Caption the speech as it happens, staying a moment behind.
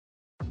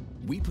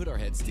We put our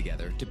heads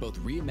together to both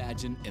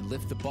reimagine and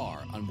lift the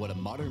bar on what a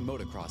modern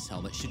motocross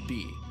helmet should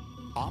be.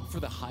 Opt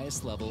for the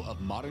highest level of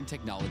modern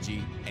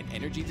technology and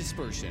energy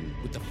dispersion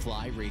with the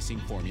Fly Racing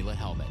Formula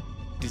helmet.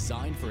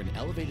 Designed for an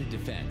elevated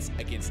defense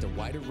against a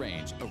wider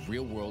range of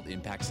real-world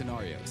impact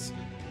scenarios.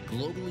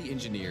 Globally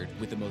engineered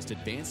with the most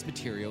advanced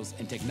materials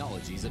and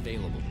technologies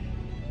available.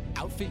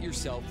 Outfit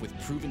yourself with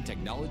proven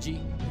technology,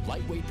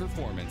 lightweight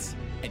performance,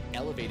 and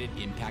elevated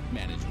impact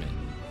management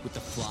with the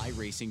Fly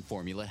Racing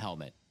Formula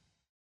helmet.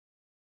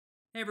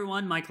 Hey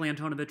everyone, Michael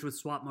Antonovich with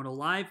Swap Moto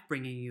Live,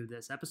 bringing you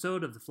this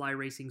episode of the Fly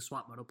Racing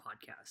Swap Moto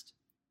podcast.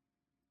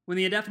 When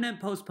the indefinite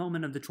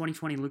postponement of the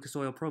 2020 Lucas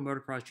Oil Pro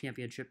Motocross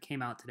Championship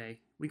came out today,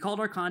 we called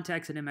our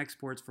contacts at MX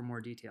Sports for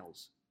more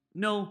details.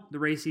 No, the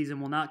race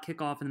season will not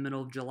kick off in the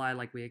middle of July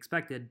like we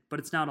expected, but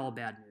it's not all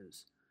bad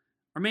news.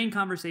 Our main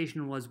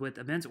conversation was with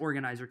events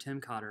organizer Tim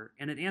Cotter,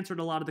 and it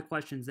answered a lot of the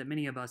questions that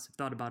many of us have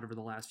thought about over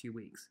the last few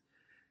weeks.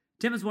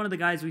 Tim is one of the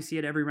guys we see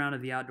at every round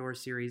of the Outdoor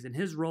Series, and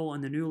his role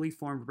in the newly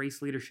formed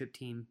race leadership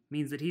team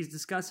means that he's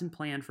discussed and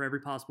planned for every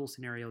possible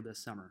scenario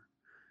this summer.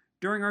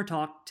 During our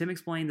talk, Tim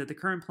explained that the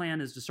current plan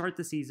is to start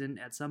the season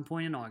at some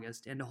point in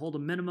August and to hold a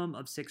minimum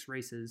of 6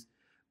 races,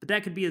 but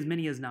that could be as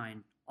many as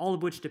 9, all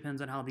of which depends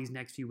on how these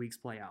next few weeks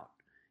play out.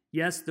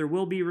 Yes, there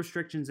will be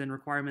restrictions and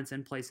requirements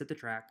in place at the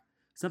track,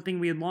 something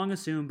we had long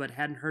assumed but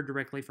hadn't heard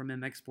directly from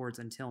MX Sports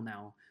until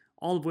now,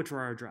 all of which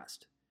were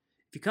addressed.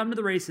 If you come to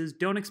the races,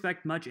 don't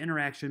expect much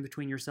interaction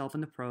between yourself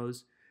and the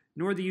pros,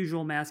 nor the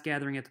usual mass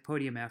gathering at the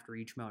podium after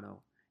each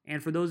moto.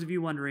 And for those of you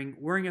wondering,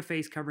 wearing a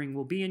face covering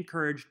will be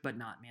encouraged but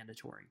not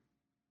mandatory.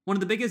 One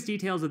of the biggest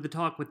details of the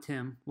talk with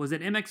Tim was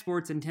that MX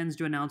Sports intends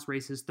to announce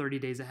races 30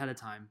 days ahead of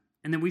time,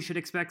 and that we should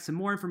expect some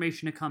more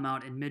information to come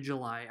out in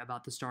mid-July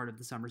about the start of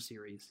the summer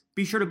series.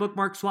 Be sure to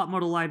bookmark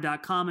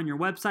swapmotolive.com in your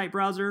website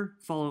browser,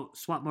 follow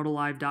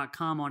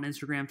swapmotolive.com on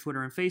Instagram,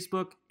 Twitter, and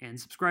Facebook, and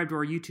subscribe to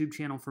our YouTube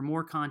channel for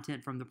more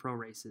content from the pro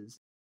races.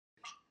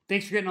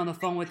 Thanks for getting on the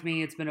phone with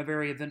me. It's been a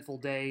very eventful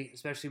day,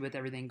 especially with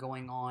everything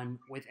going on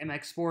with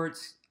MX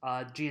Sports,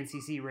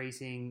 GNCC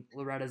Racing,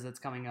 Loretta's that's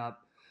coming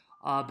up.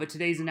 But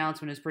today's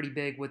announcement is pretty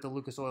big with the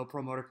Lucas Oil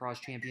Pro Motocross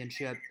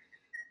Championship.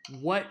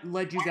 What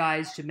led you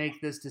guys to make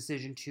this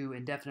decision to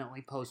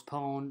indefinitely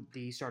postpone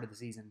the start of the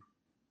season?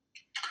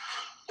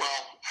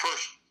 Well,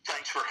 first,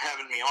 thanks for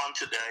having me on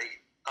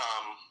today.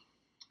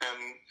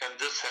 And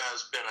this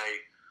has been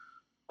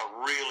a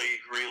really,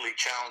 really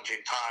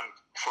challenging time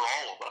for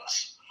all of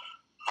us.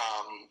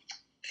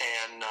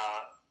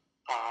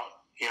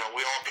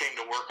 We all came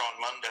to work on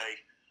Monday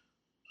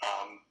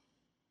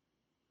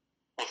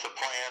with a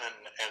plan,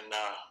 and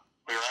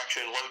we were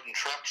actually loading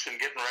trucks and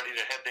getting ready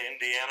to head to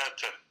Indiana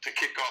to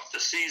kick off the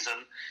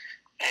season.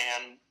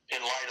 And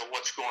in light of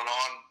what's going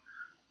on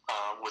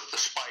with the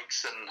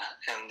spikes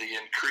and the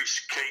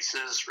increased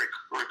cases,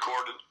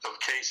 recorded of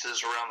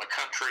cases around the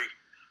country,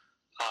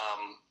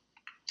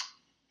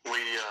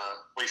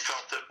 we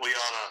felt that we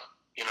ought to,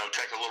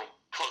 take a little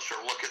closer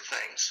look at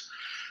things.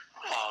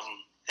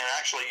 And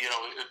actually,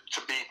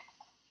 to be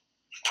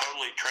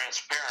totally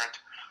transparent,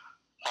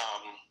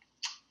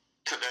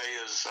 today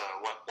is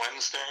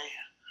Wednesday.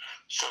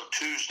 So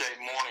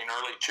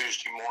early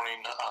Tuesday morning,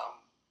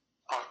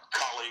 a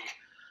colleague,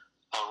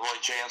 Roy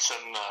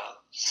Jansen,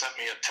 sent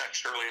me a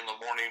text early in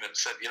the morning and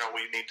said,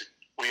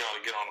 we ought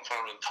to get on the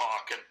phone and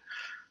talk. And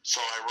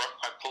so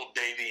I pulled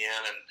Davey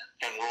in,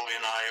 and Roy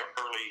and I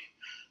early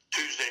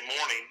Tuesday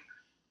morning,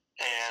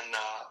 and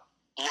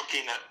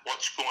looking at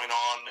what's going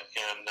on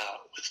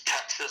with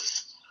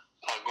Texas,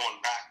 going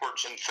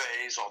backwards in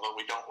phase, although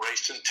we don't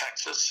race in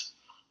Texas.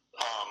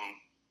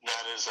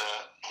 That is a,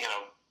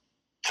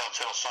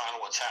 telltale sign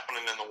of what's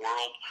happening in the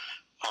world.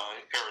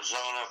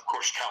 Arizona, of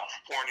course,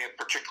 California,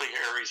 particularly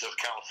areas of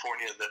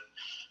California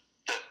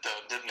that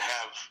didn't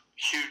have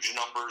huge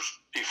numbers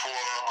before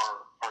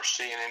are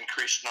seeing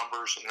increased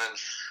numbers. And then,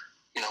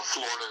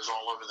 Florida is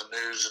all over the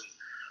news. And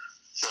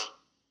the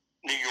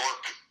New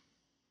York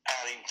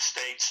adding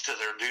states to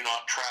their do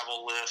not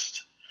travel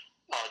list.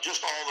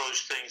 Just all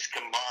those things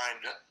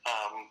combined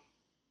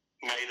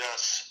made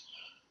us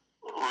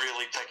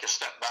really take a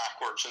step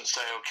backwards and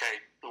say, okay,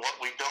 what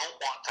we don't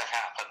want to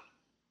happen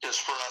is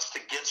for us to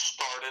get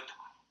started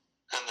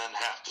and then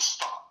have to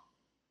stop.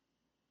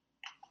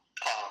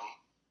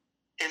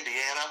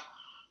 Indiana,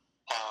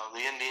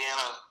 the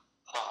Indiana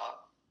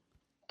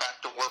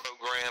back to work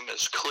program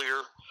is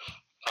clear.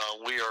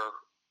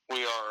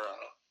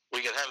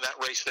 We can have that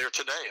race there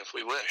today if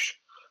we wish.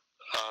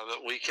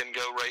 That we can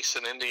go race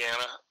in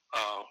Indiana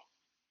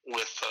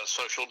with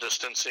social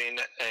distancing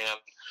and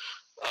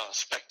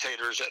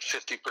spectators at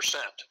 50%.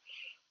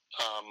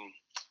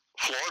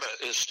 Florida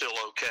is still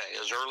okay.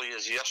 As early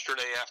as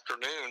yesterday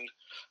afternoon,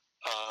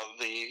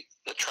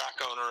 the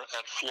track owner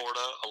at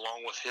Florida,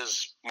 along with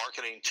his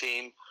marketing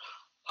team,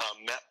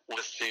 met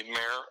with the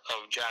mayor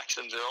of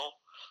Jacksonville,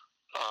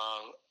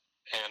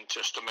 and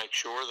just to make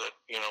sure that,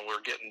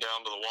 we're getting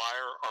down to the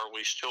wire, are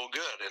we still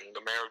good? And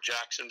the mayor of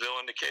Jacksonville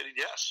indicated,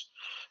 yes,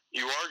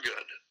 you are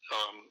good.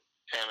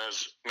 And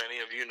as many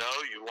of you know,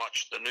 you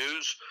watch the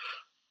news,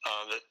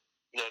 that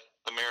that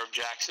the mayor of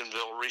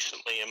Jacksonville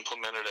recently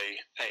implemented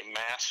a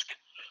mask.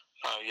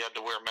 You had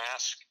to wear a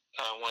mask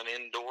when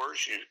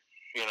indoors.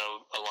 You know,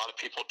 a lot of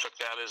people took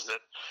that as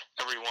that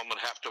everyone would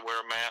have to wear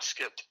a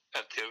mask at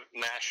the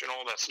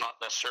National. That's not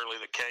necessarily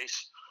the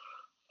case.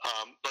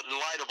 But in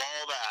light of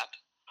all that,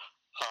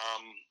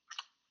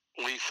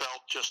 we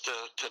felt just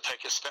to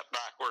take a step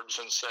backwards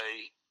and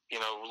say, you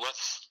know,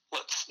 let's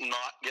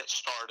not get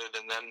started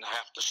and then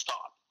have to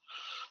stop.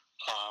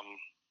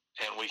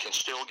 And we can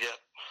still get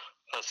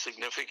a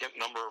significant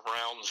number of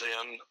rounds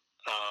in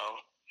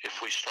if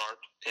we start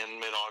in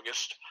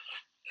mid-August.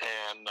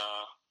 And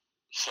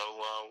so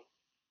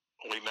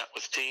we met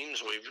with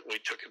teams. We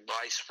took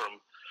advice from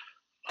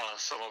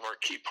some of our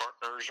key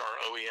partners,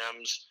 our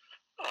OEMs,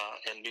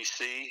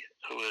 NBC,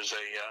 who is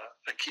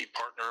a key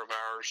partner of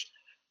ours.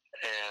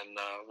 And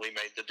we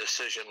made the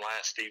decision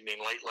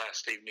late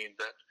last evening,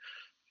 that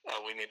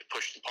we need to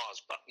push the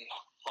pause button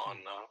on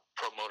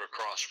pro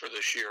motocross for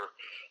this year.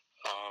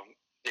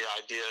 The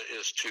idea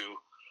is to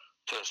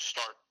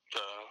start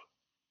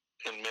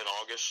in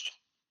mid-August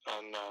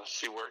and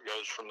see where it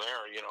goes from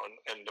there, you know,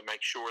 and to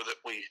make sure that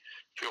we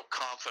feel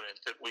confident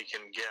that we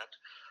can get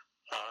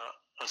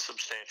a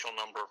substantial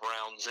number of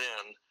rounds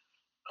in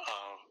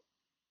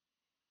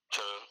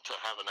to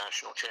have a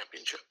national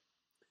championship.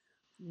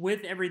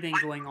 With everything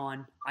going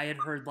on, I had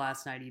heard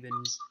last night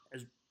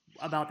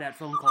about that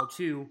phone call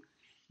too,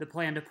 the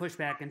plan to push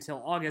back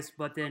until August,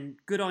 but then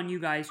good on you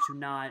guys to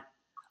not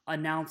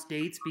announce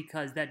dates,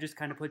 because that just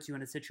kind of puts you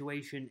in a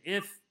situation,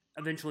 if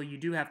eventually you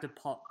do have to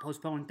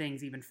postpone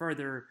things even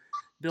further,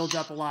 builds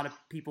up a lot of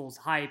people's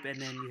hype,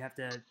 and then you have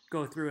to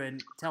go through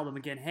and tell them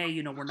again, hey,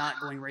 you know, we're not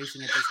going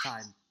racing at this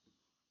time.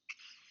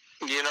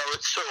 You know,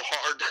 it's so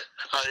hard.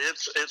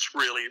 It's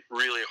really,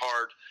 really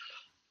hard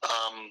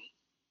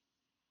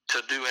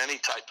to do any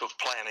type of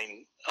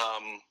planning.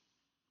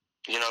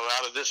 You know,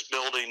 out of this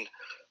building,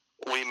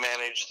 we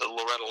manage the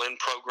Loretta Lynn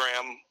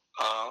program,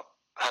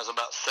 has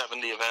about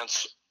 70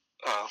 events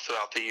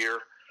throughout the year.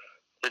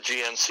 The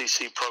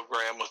GNCC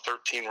program with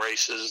 13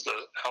 races,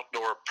 the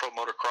outdoor pro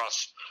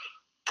motocross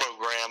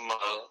program,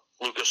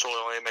 Lucas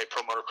Oil AMA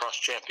Pro Motocross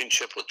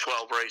Championship with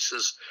 12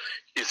 races.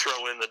 You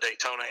throw in the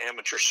Daytona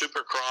Amateur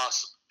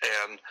Supercross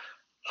and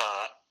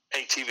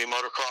ATV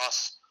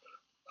motocross.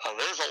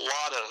 There's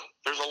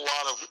a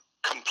lot of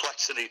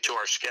complexity to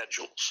our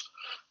schedules,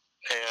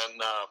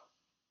 and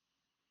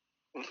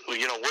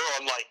you know, we're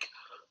on like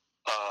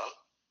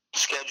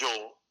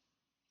schedule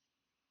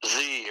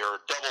Z or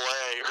double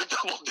A or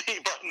double D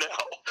by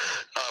now.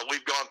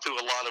 We've gone through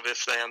a lot of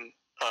if-then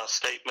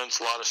statements,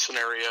 a lot of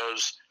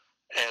scenarios,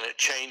 and it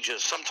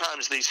changes.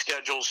 Sometimes these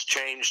schedules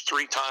change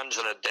 3 times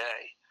in a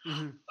day.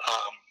 Mm-hmm.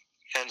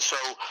 And so,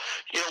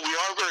 you know, we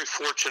are very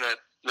fortunate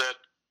that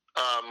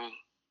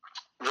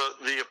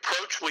the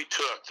approach we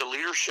took, the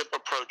leadership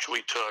approach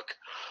we took,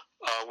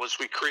 was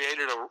we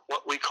created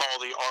what we call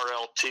the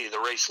RLT, the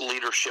Race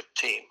Leadership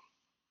Team.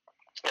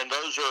 And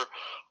those are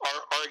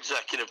our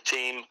executive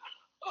team.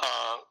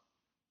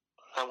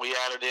 And we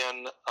added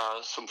in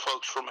some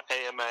folks from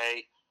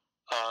AMA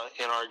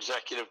in our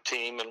executive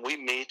team, and we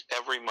meet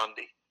every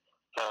Monday.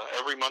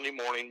 Every Monday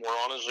morning, we're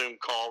on a Zoom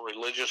call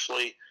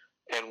religiously,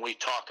 and we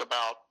talk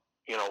about,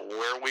 you know,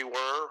 where we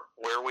were,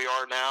 where we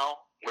are now,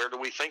 where do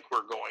we think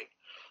we're going.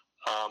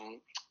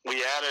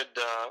 We added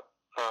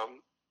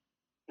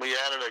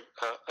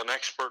an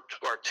expert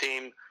to our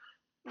team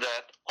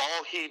that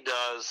all he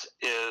does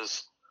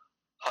is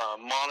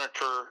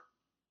monitor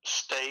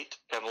state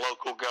and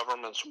local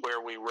governments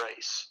where we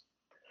race.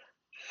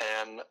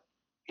 And,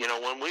 you know,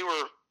 when we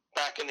were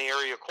back in the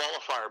area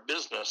qualifier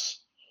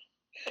business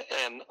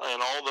and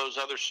all those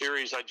other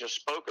series I just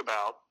spoke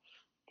about,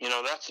 you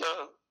know,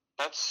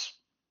 that's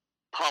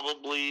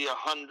probably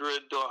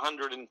 100 to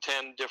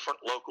 110 different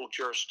local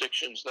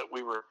jurisdictions that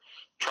we were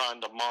trying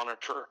to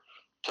monitor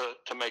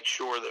to make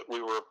sure that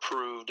we were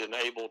approved and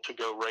able to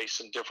go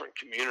race in different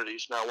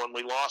communities. Now, when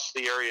we lost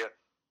the area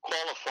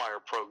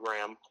qualifier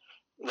program,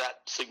 that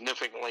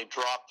significantly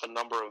dropped the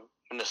number of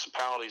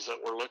municipalities that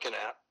we're looking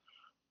at.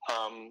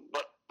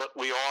 But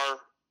we are,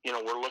 you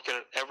know, we're looking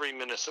at every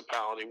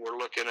municipality. We're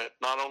looking at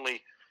not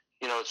only,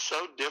 you know, it's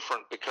so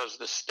different because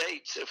the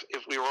states,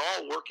 if we were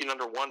all working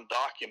under one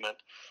document,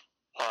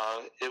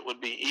 it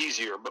would be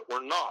easier, but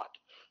we're not.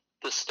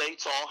 The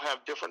states all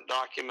have different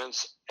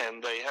documents,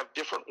 and they have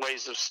different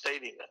ways of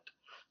stating it.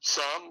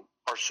 Some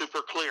are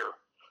super clear,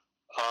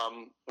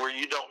 where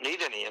you don't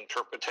need any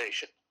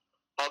interpretation.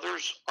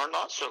 Others are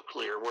not so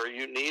clear, where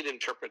you need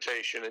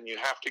interpretation and you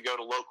have to go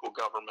to local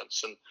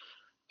governments.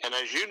 And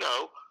as you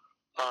know,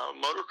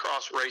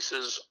 motocross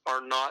races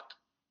are not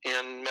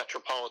in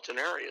metropolitan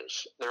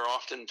areas. They're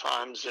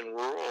oftentimes in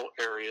rural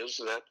areas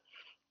that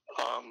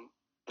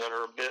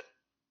are a bit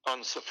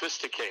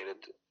unsophisticated.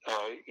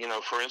 You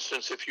know, for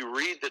instance, if you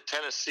read the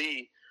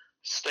Tennessee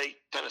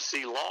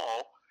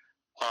law,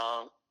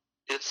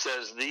 it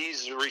says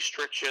these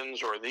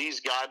restrictions or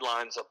these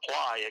guidelines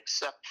apply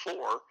except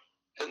for,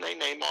 and they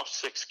name off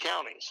 6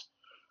 counties.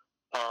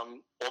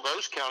 Well,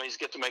 those counties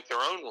get to make their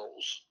own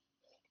rules.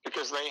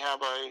 because they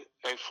have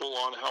a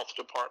full-on health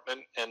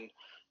department, and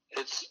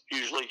it's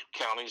usually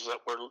counties that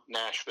where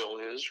Nashville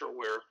is, or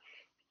where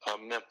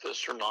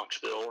Memphis or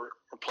Knoxville or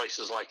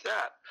places like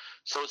that.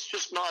 So it's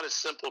just not as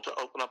simple to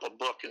open up a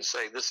book and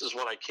say, this is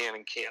what I can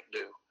and can't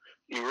do.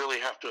 You really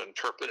have to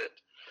interpret it.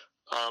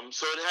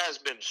 So it has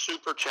been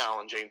super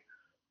challenging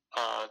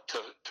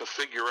to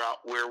figure out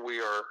where we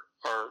are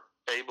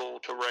able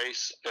to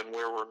race and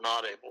where we're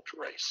not able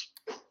to race.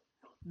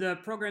 The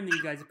program that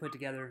you guys have put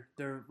together,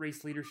 the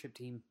race leadership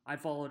team, I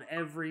followed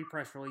every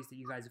press release that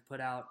you guys have put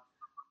out.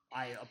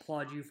 I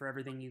applaud you for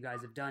everything you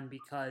guys have done,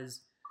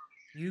 because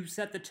you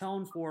set the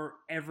tone for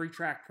every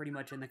track pretty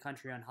much in the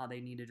country on how they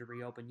needed to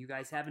reopen. You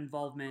guys have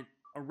involvement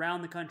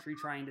around the country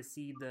trying to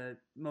seed the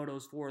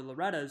motos for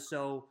Loretta's,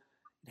 so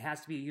it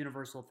has to be a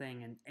universal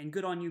thing. And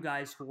good on you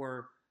guys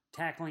for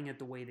tackling it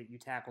the way that you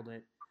tackled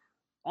it.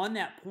 On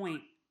that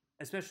point,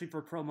 especially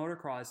for pro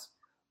motocross,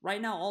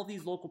 right now all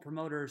these local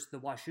promoters, the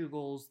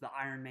Washougal's, the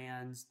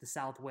Ironmans, the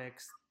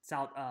Southwicks,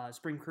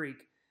 Spring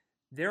Creek,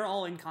 they're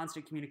all in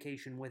constant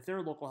communication with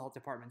their local health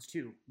departments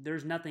too.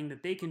 There's nothing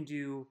that they can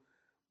do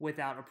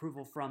without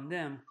approval from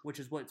them, which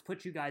is what's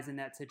put you guys in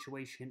that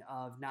situation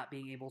of not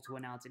being able to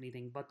announce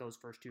anything but those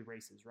first two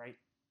races, right?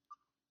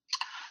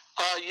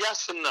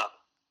 Yes and no.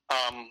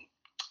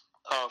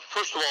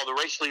 First of all,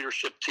 the race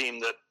leadership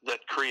team that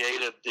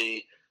created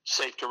the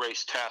Safe to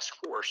Race Task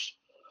Force,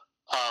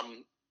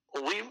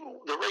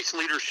 the race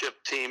leadership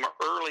team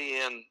early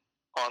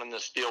on in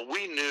this deal,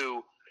 we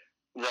knew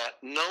that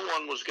no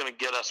one was going to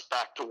get us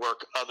back to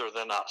work other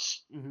than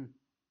us, mm-hmm.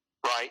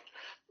 right?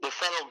 The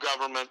federal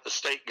government, the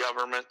state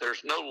government,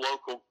 there's no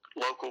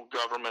local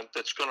government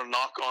that's going to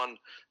knock on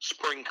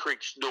Spring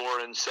Creek's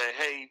door and say,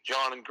 hey,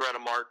 John and Greta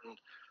Martin,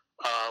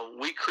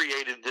 we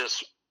created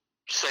this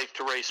Safe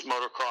to Race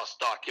motocross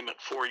document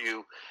for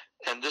you,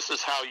 and this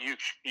is how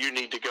you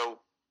need to go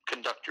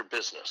conduct your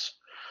business.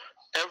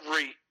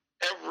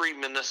 Every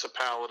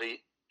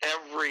municipality,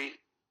 every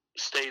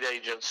state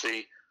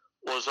agency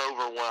was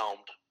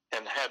overwhelmed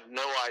and had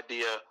no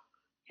idea.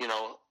 You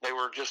know, they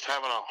were just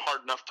having a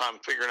hard enough time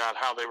figuring out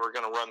how they were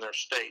going to run their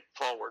state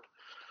forward.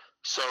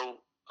 So,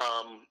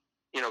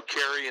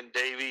 Kerry and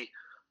Davey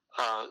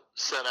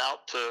set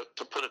out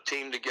to put a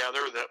team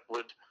together that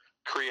would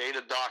create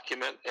a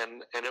document,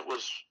 and it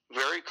was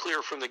very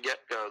clear from the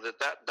get-go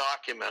that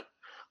document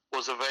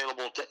was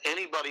available to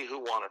anybody who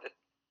wanted it.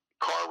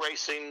 Car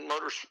racing,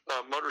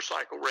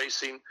 motorcycle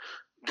racing,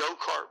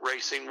 go-kart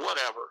racing,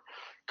 whatever,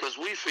 because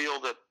we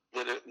feel that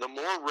the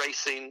more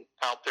racing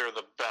out there,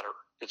 the better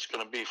it's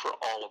going to be for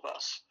all of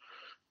us.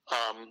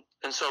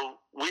 And so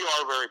we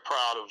are very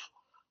proud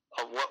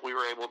of what we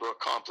were able to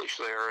accomplish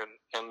there.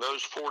 And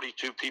those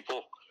 42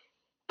 people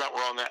that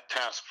were on that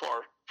task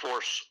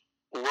force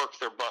worked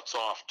their butts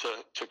off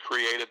to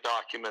create a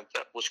document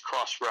that was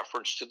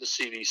cross-referenced to the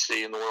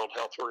CDC and the World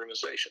Health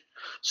Organization.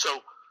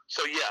 So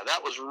yeah,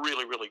 that was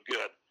really, really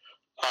good.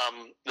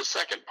 The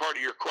second part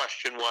of your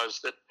question was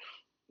that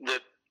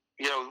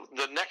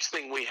the next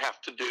thing we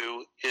have to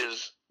do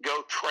is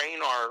go train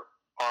our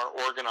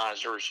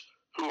organizers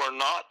who are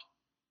not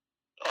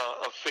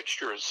a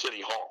fixture at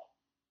City Hall.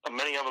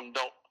 Many of them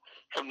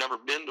have never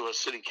been to a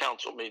city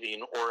council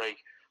meeting or a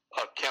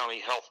county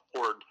health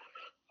board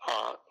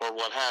or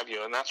what have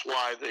you. And that's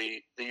why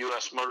the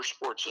U.S.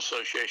 Motorsports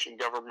Association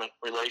government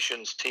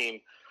relations team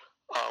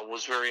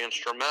was very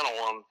instrumental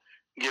on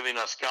giving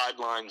us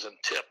guidelines and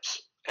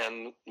tips.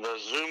 And the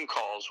Zoom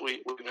calls, we've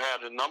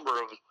had a number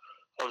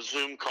of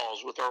Zoom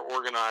calls with our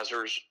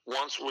organizers.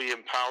 Once we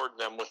empowered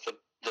them with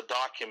the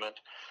document,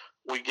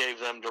 we gave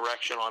them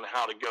direction on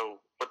how to go,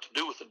 what to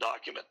do with the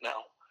document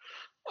now.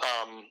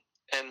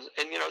 And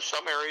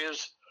some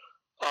areas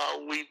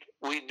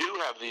we do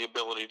have the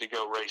ability to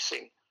go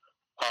racing.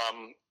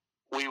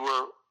 We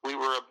were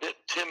a bit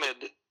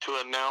timid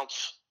to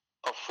announce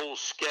a full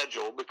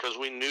schedule because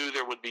we knew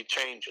there would be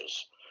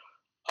changes.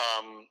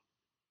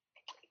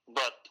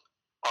 But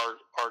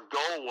our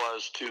goal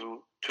was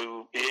to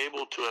be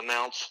able to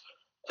announce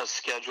a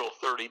schedule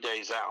 30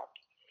 days out.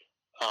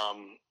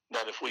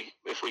 That if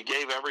we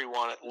gave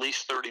everyone at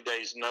least 30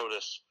 days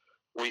notice,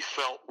 we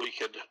felt we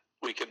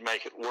could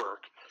make it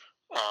work.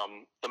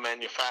 The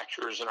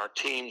manufacturers and our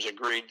teams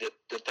agreed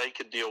that they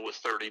could deal with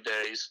 30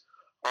 days.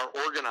 Our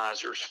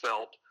organizers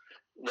felt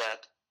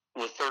that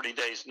with 30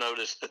 days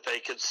notice that they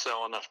could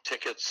sell enough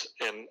tickets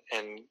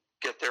and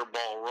get their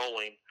ball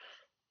rolling.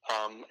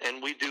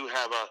 And we do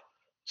have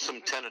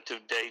some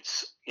tentative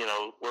dates,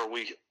 where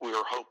we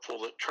are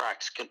hopeful that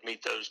tracks can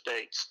meet those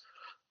dates.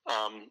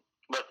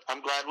 But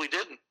I'm glad we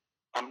didn't.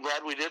 I'm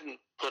glad we didn't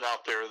put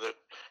out there that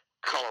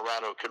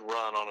Colorado could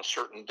run on a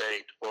certain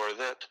date or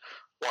that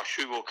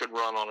Washougal could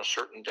run on a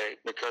certain date,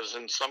 because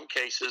in some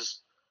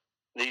cases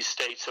these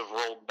states have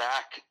rolled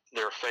back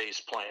their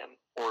phase plan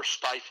or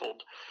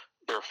stifled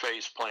their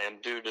phase plan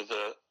due to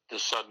the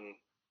sudden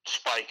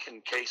spike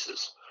in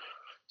cases.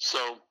 So,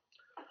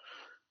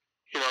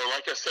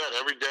 like I said,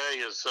 every day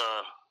is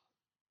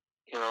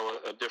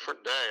a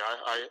different day.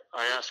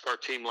 I asked our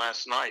team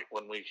last night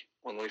when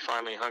we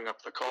finally hung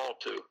up the call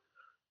to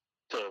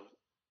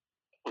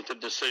with the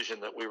decision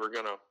that we were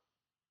going to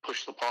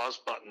push the pause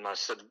button, I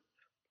said,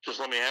 just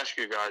let me ask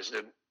you guys,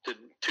 did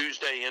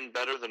Tuesday end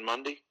better than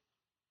Monday?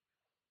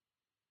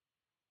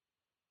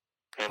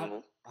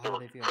 And there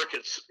were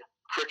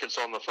crickets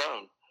on the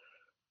phone.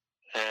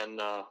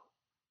 And I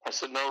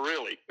said, no,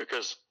 really,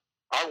 because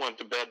I went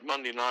to bed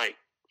Monday night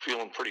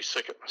feeling pretty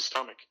sick at my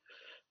stomach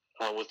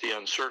with the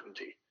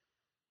uncertainty.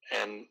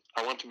 And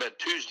I went to bed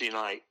Tuesday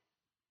night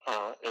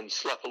and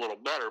slept a little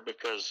better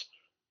because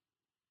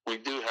we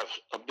do have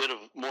a bit of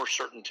more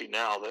certainty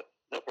now that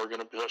we're going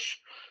to push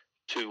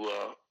to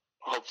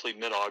hopefully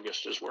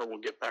mid-August is where we'll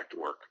get back to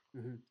work.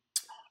 Mm-hmm.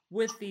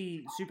 With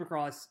the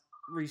Supercross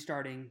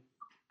restarting,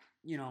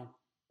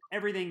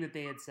 everything that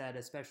they had said,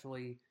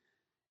 especially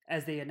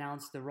as they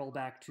announced the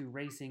rollback to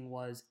racing,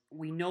 was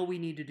we know we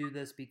need to do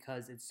this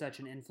because it's such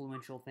an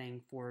influential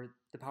thing for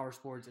the power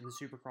sports and the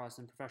Supercross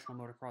and professional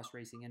motocross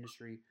racing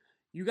industry.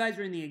 You guys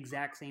are in the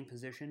exact same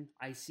position.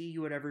 I see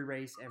you at every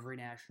race, every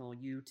national.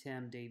 You,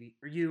 Tim,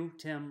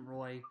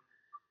 Roy,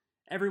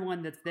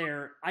 everyone that's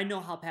there. I know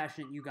how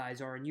passionate you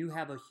guys are, and you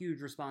have a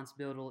huge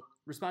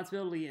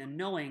responsibility in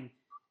knowing,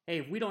 hey,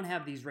 if we don't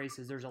have these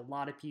races, there's a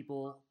lot of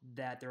people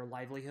that their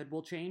livelihood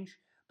will change.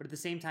 But at the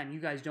same time, you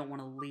guys don't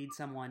want to lead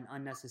someone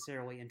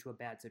unnecessarily into a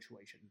bad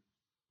situation.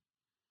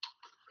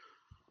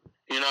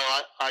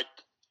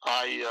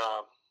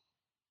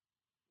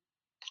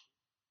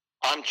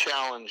 I'm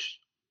challenged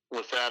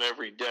with that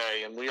every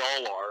day, and we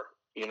all are.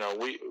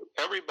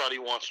 Everybody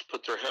wants to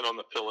put their head on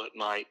the pillow at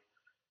night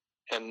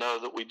and know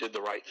that we did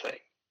the right thing.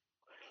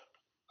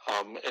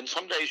 And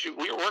some days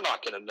we're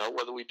not going to know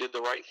whether we did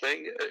the right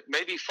thing.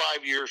 Maybe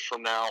 5 years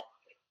from now,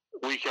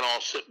 we can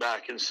all sit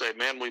back and say,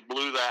 man, we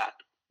blew that.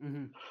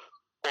 Mm-hmm.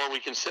 Or we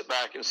can sit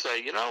back and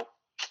say,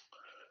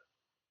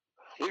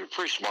 we were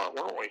pretty smart,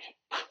 weren't we?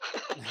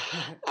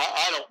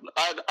 I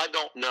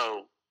don't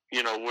know,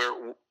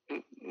 where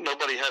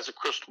nobody has a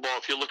crystal ball.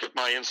 If you look at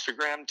my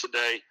Instagram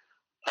today,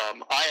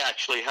 I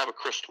actually have a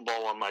crystal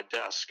ball on my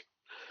desk.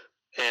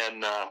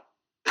 And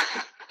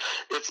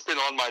it's been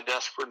on my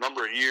desk for a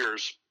number of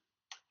years.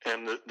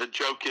 And the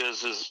joke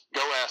is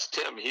go ask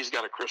Tim. He's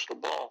got a crystal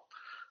ball.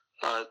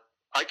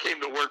 I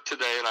came to work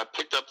today and I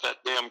picked up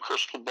that damn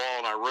crystal ball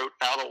and I wrote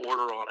out of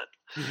order on it.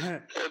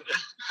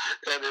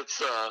 and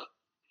it's,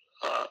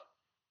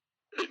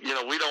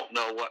 we don't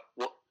know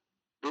what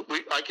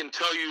I can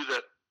tell you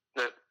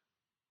that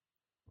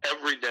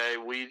every day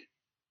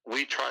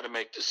we try to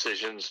make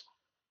decisions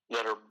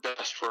that are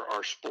best for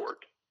our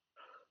sport.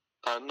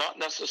 Not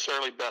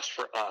necessarily best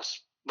for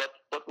us, but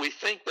we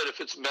think that if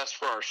it's best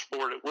for our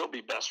sport, it will be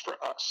best for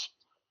us,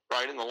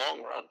 right, in the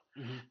long run.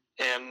 Mm-hmm.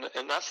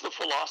 And that's the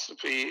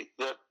philosophy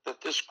that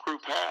this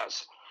group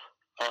has.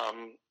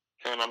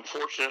 And I'm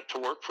fortunate to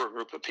work for a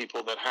group of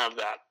people that have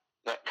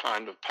that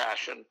kind of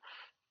passion.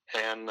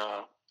 And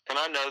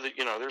I know that,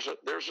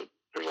 there's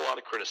a lot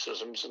of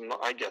criticisms, and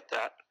I get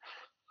that.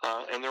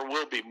 And there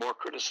will be more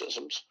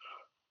criticisms.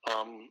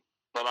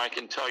 But I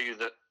can tell you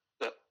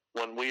that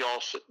when we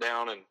all sit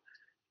down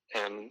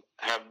and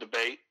have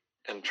debate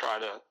and try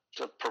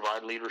to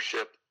provide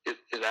leadership,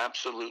 it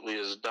absolutely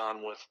is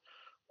done with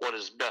what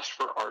is best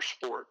for our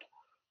sport.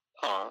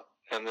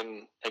 And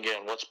then,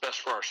 again, what's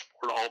best for our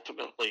sport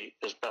ultimately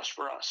is best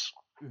for us.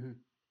 Mm-hmm.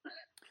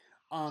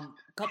 A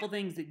couple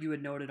things that you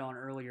had noted on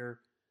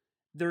earlier.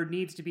 There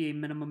needs to be a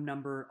minimum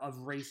number of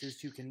races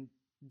to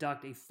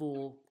conduct a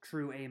full,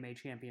 true AMA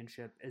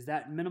championship. Is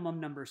that minimum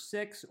number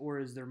 6, or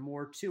is there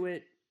more to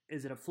it?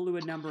 Is it a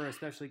fluid number,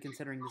 especially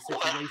considering the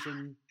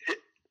situation?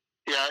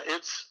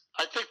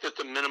 I think that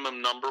the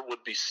minimum number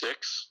would be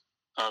 6.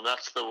 I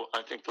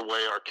think the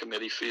way our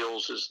committee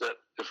feels is that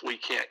if we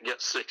can't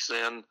get 6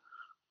 in,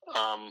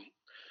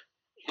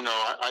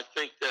 I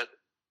think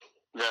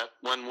that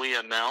when we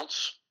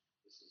announce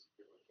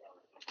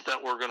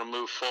that we're going to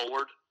move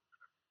forward,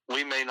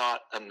 we may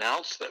not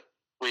announce that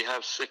we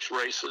have 6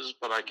 races,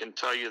 but I can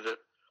tell you that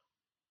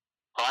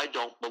I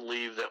don't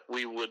believe that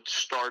we would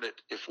start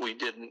it if we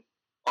didn't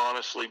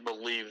honestly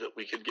believe that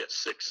we could get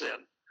 6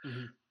 in.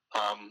 Mm-hmm.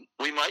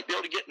 We might be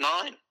able to get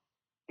 9.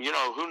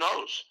 Who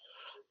knows?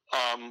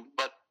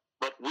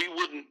 But we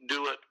wouldn't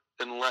do it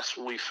unless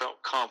we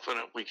felt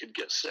confident we could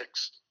get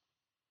 6.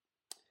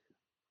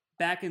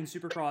 Back in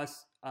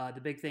Supercross,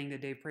 the big thing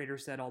that Dave Prater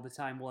said all the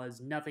time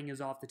was nothing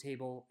is off the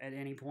table at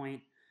any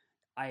point.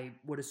 I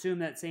would assume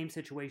that same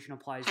situation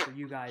applies for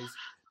you guys.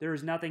 There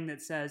is nothing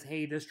that says,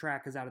 hey, this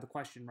track is out of the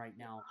question right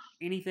now.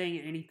 Anything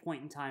at any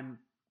point in time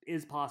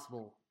is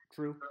possible.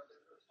 True?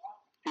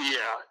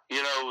 Yeah.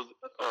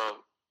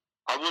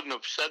 I wouldn't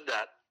have said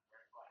that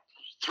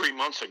 3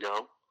 months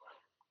ago.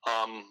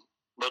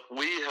 But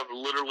we have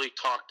literally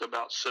talked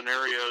about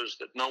scenarios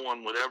that no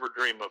one would ever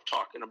dream of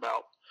talking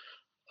about.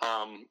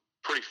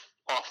 Pretty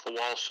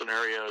off-the-wall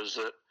scenarios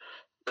that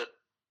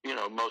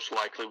most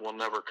likely will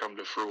never come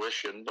to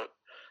fruition. But,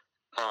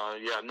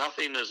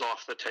 nothing is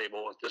off the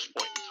table at this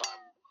point in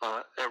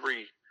time.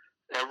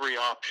 Every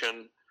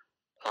option,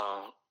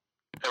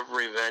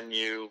 every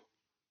venue,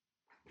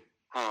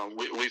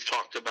 we've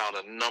talked about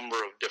a number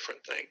of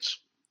different things.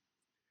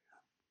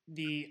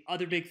 the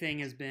other big thing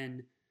has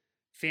been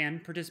fan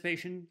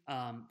participation,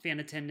 fan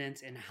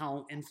attendance, and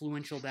how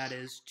influential that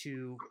is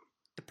to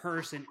the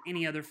purse and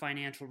any other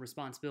financial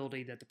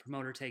responsibility that the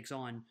promoter takes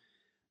on.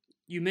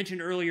 You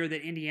mentioned earlier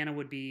that Indiana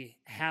would be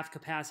half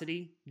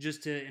capacity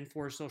just to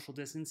enforce social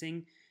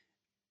distancing.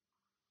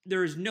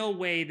 There is no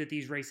way that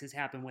these races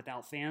happen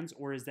without fans,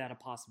 or is that a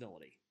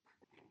possibility?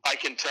 I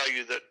can tell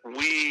you that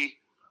we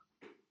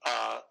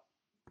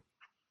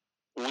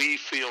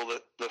feel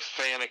that the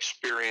fan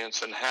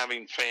experience and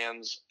having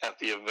fans at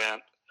the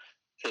event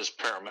is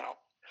paramount.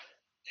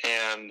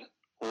 And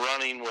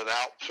running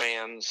without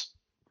fans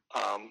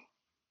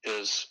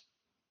is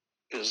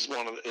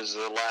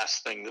the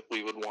last thing that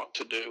we would want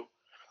to do.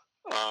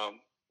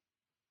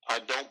 I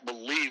don't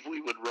believe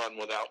we would run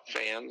without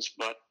fans,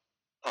 but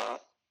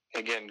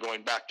again,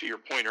 going back to your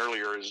point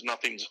earlier, is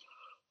nothing's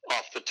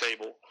off the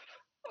table.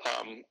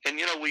 And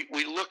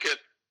we look at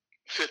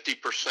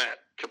 50%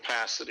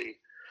 capacity.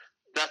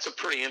 That's a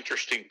pretty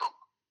interesting,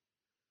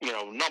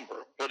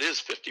 number. What is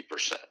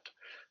 50%?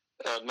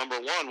 Number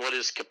one, what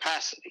is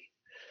capacity?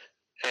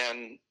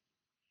 And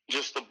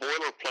just the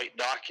boilerplate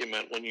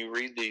document, when you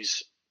read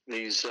these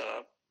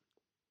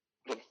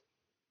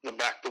the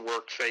back to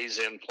work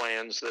phase-in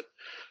plans that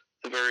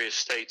the various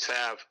states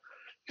have,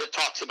 it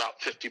talks about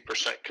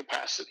 50%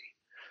 capacity.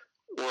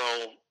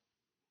 Well,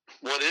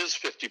 what is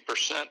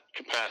 50%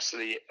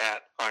 capacity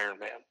at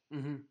Ironman?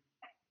 Mm-hmm.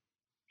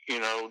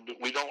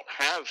 We don't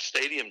have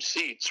stadium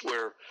seats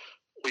where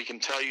we can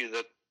tell you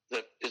that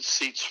it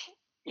seats,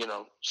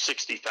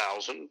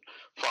 60,000,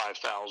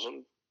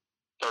 5,000,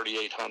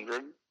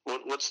 3,800.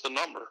 What's the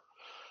number?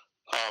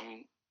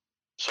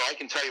 So I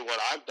can tell you what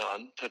I've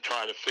done to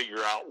try to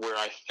figure out where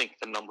I think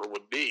the number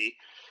would be.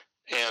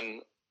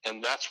 And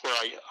that's where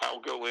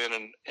I'll go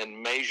in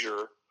and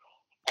measure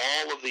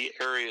all of the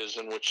areas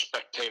in which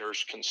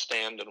spectators can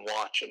stand and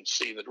watch and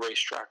see the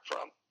racetrack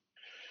from.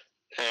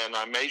 And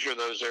I measure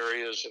those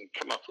areas and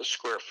come up with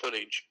square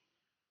footage.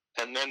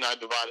 And then I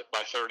divide it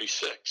by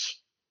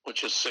 36,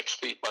 which is 6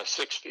 feet by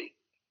 6 feet.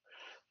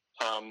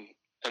 And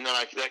then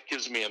that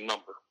gives me a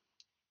number.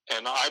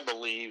 And I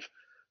believe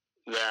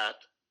that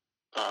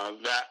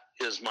that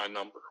is my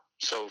number.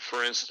 So,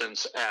 for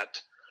instance,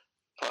 at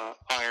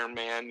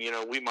Ironman,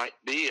 we might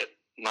be at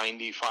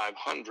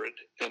 9,500.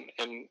 And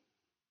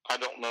I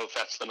don't know if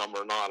that's the number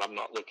or not. I'm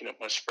not looking at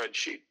my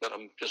spreadsheet, but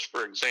I'm just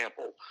for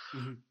example.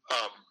 Mm-hmm.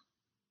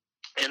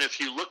 And if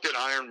you looked at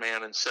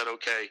Ironman and said,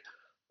 okay,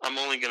 I'm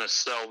only going to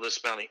sell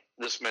this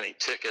many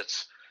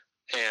tickets,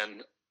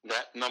 and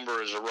that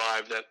number is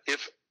arrived at,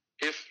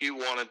 if you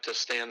wanted to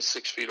stand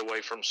 6 feet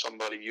away from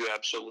somebody, you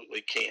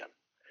absolutely can.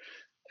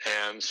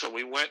 And so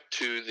we went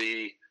to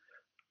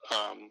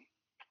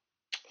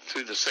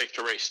through the Safe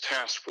to Race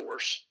task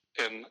force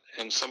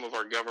and some of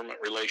our government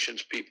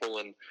relations people,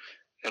 and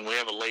we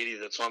have a lady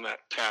that's on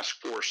that task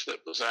force that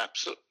was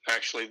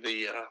actually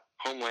the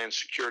Homeland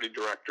Security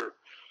Director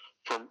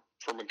for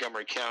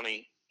Montgomery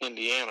County,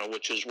 Indiana,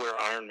 which is where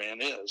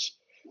Ironman is.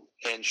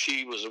 And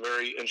she was a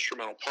very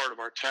instrumental part of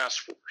our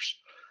task force.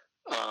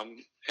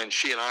 And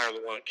she and I are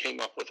the one that came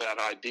up with that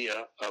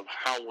idea of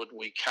how would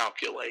we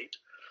calculate,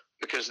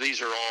 because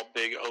these are all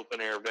big open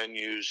air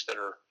venues that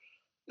are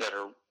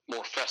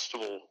more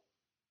festival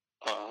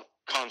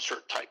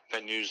concert type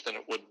venues than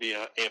it would be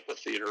an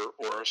amphitheater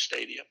or a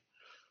stadium.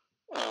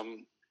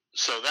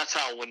 So that's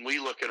how when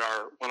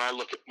I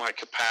look at my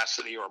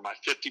capacity or my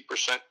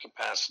 50%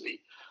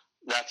 capacity,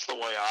 that's the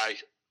way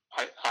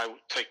I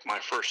would take my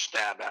first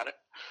stab at it.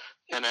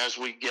 And as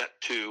we get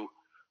to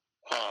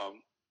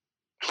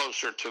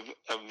closer to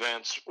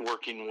events,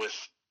 working with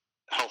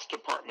health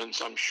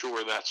departments, I'm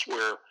sure that's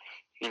where,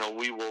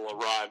 we will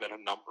arrive at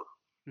a number,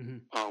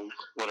 mm-hmm.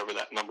 Whatever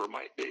that number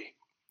might be.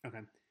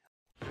 Okay.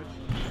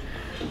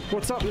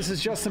 What's up? This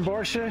is Justin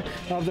Barsha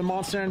of the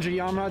Monster Energy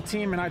Yamaha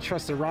team, and I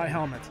trust the Arai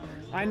helmet.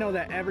 I know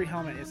that every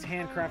helmet is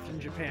handcrafted in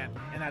Japan,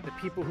 and that the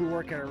people who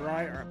work at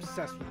Arai are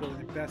obsessed with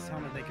building the best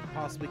helmet they can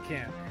possibly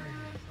can.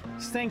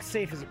 Staying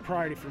safe is a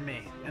priority for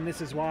me, and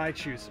this is why I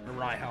choose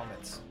Arai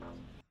helmets.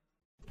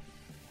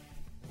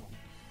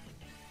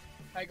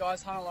 Hey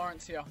guys, Hunter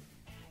Lawrence here.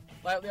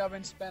 Lately I've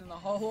been spending a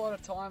whole lot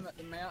of time at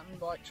the mountain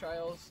bike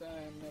trails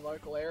in the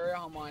local area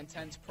on my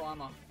Intense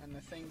Primer, and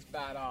the thing's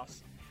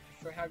badass.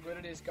 For how good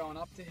it is going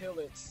up the hill,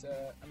 it's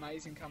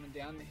amazing coming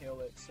down the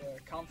hill. It's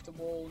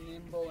comfortable,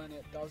 nimble, and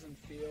it doesn't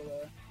feel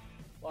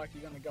like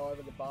you're going to go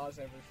over the bars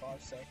every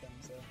 5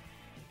 seconds.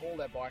 All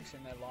their bikes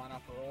in their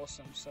lineup are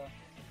awesome. So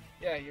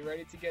yeah, you're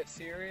ready to get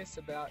serious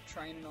about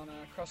training on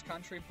a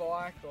cross-country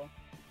bike or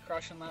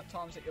crushing lap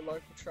times at your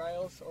local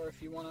trails, or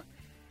if you want to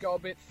go a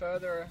bit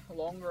further,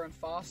 longer and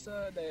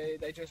faster,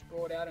 they just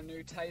brought out a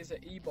new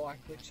Taser e-bike,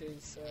 which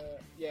is,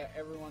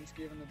 everyone's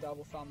given the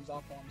double thumbs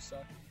up on. So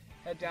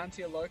head down to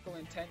your local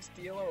Intense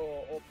dealer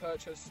or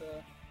purchase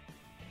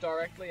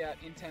directly at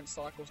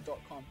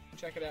intensecycles.com.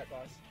 Check it out,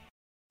 guys.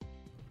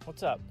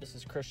 What's up? This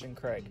is Christian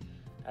Craig.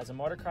 As a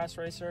motocross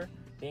racer,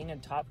 being in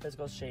top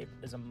physical shape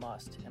is a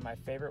must, and my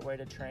favorite way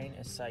to train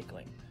is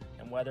cycling.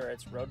 And whether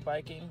it's road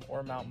biking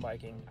or mountain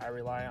biking, I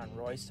rely on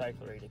Roy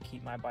Cyclery to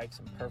keep my bikes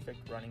in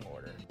perfect running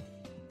order.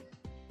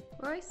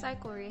 Roy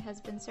Cyclery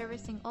has been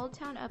servicing Old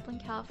Town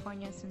Upland,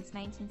 California since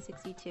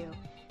 1962.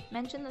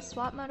 Mention the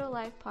Swap Moto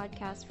Live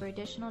podcast for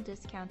additional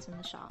discounts in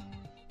the shop.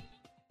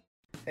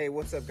 Hey,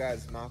 what's up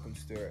guys? It's Malcolm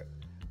Stewart.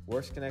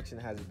 Works Connection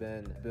has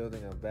been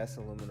building the best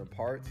aluminum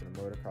parts in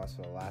motocross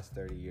for the last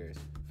 30 years.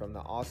 From the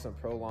awesome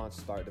Pro Launch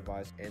start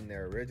device and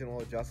their original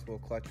adjustable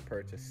clutch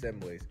perch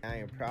assemblies, I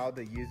am proud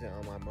to use it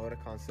on my Moto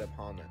Concept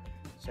Honda.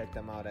 Check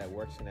them out at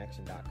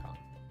worksconnection.com.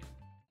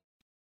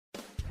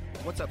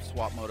 What's up,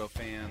 Swap Moto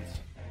fans?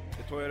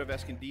 The Toyota of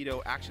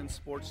Escondido Action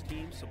Sports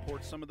team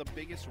supports some of the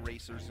biggest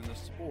racers in the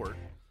sport,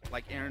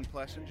 like Aaron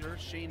Plessinger,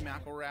 Shane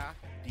McElrath,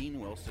 Dean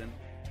Wilson,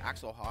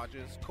 Axel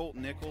Hodges, Colt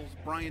Nichols,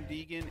 Brian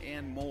Deegan,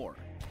 and more.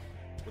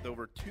 With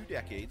over 2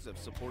 decades of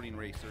supporting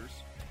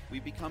racers,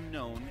 we've become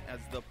known as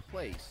the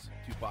place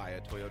to buy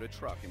a Toyota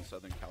truck in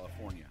Southern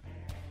California.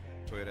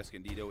 Toyota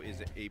Escondido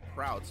is a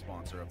proud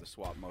sponsor of the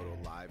Swap Moto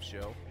Live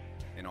show,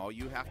 and all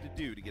you have to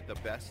do to get the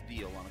best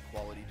deal on a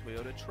quality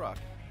Toyota truck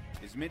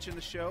is mention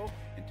the show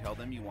and tell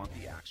them you want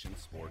the Action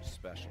Sports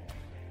Special.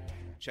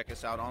 Check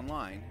us out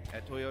online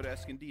at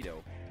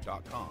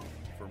toyotaescondido.com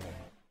for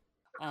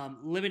more.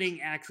 Limiting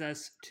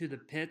access to the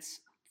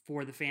pits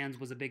for the fans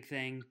was a big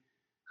thing,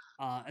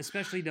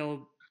 especially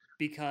though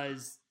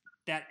because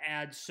that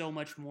adds so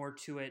much more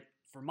to it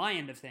for my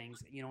end of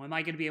things. You know, am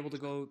I going to be able to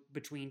go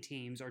between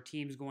teams? Are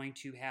teams going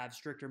to have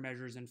stricter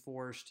measures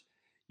enforced?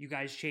 You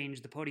guys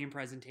changed the podium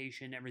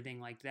presentation, everything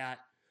like that.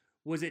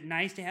 Was it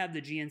nice to have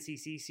the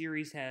GNCC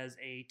series as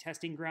a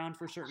testing ground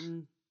for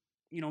certain,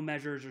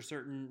 measures or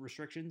certain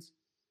restrictions?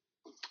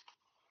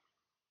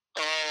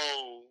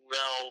 Oh,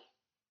 well,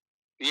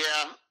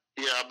 yeah,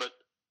 but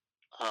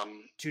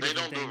they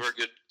don't do a very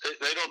good.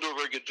 They don't do a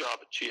very good job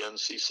at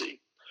GNCC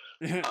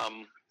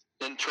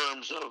in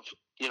terms of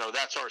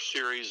that's our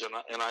series,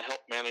 and I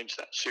help manage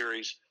that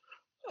series.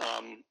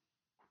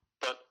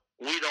 But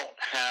we don't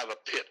have a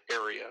pit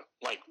area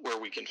like where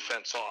we can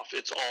fence off.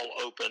 It's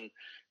all open,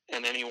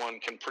 and anyone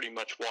can pretty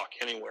much walk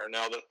anywhere.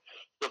 Now,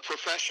 the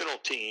professional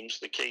teams,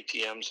 the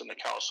KTMs and the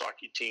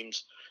Kawasaki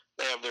teams,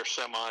 they have their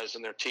semis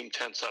and their team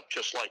tents up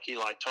just like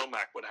Eli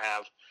Tomac would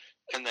have,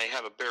 and they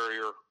have a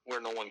barrier where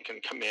no one can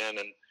come in,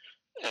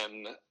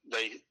 and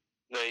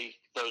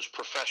those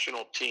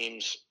professional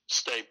teams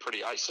stay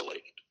pretty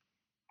isolated.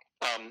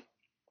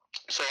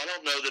 So I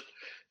don't know that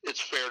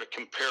it's fair to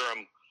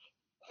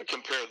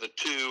compare the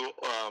two.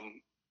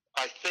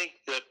 I think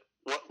that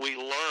what we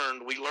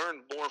learned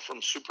more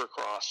from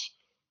Supercross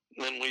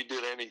than we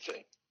did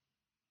anything.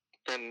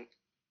 And,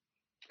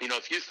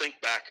 if you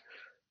think back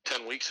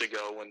 10 weeks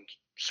ago when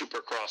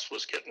Supercross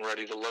was getting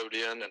ready to load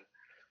in, and,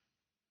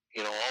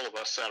 all of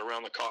us sat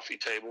around the coffee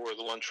table or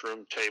the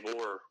lunchroom table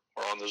or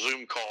on the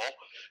Zoom call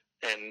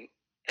and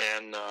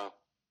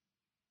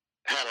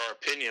had our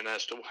opinion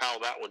as to how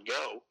that would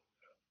go,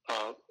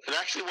 it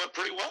actually went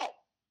pretty well,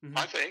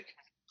 I think.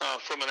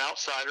 From an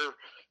outsider,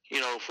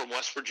 from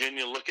West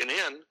Virginia looking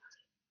in,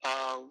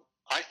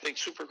 I think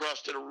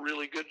Supercross did a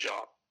really good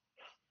job.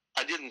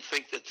 I didn't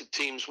think that the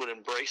teams would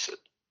embrace it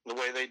the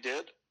way they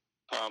did,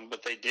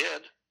 but they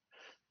did.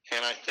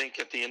 And I think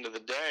at the end of the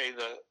day,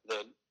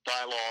 the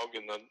dialogue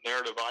and the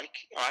narrative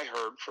I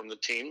heard from the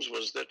teams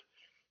was that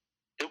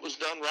it was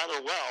done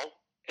rather well,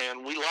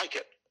 and we like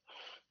it.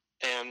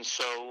 And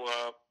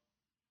so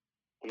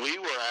we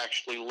were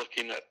actually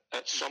looking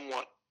at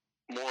somewhat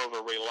more of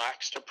a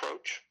relaxed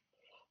approach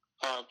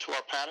to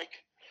our paddock.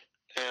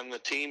 And the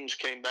teams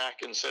came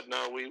back and said,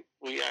 no,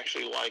 we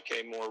actually like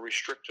a more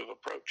restrictive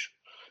approach.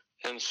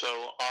 And so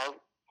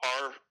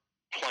our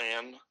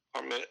plan,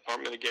 our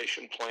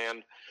mitigation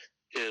plan,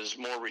 is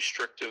more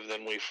restrictive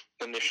than we've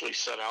initially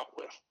set out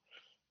with.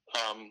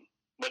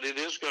 But it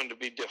is going to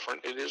be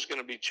different. It is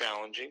going to be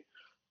challenging.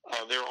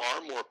 There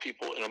are more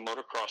people in a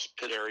motocross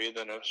pit area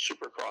than a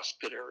supercross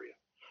pit area.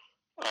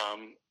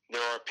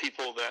 There are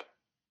people that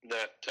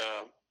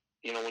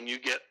when you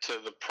get to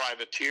the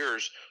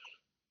privateers,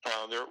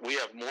 we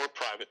have more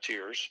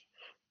privateers,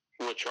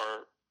 which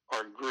are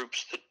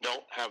groups that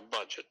don't have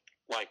budget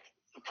like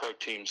the pro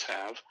teams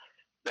have.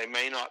 They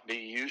may not be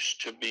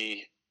used to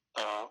be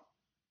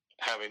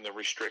having the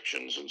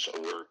restrictions, and so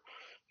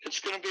it's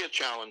going to be a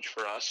challenge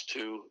for us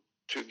to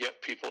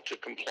get people to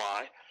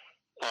comply.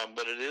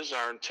 But it is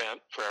our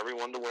intent for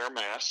everyone to wear a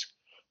mask.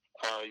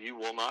 You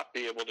will not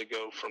be able to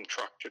go from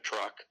truck to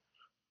truck.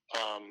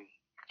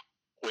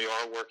 We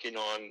are working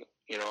on,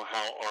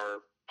 how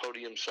our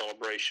podium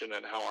celebration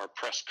and how our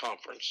press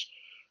conference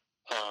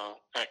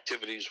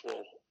activities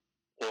will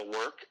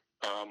work.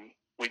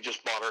 We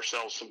just bought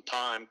ourselves some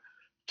time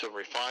to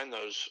refine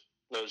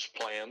those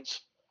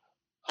plans.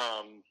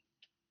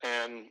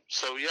 And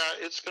so,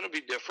 it's going to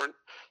be different.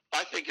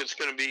 I think it's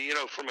going to be,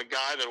 from a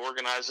guy that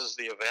organizes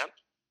the event,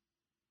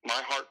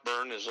 my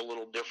heartburn is a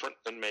little different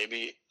than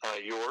maybe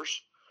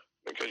yours,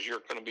 because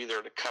you're going to be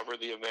there to cover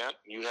the event.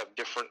 You have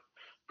different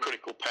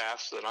critical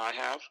paths than I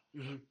have.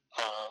 Mm-hmm.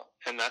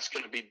 And that's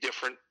going to be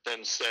different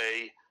than,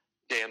 say,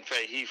 Dan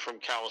Fahey from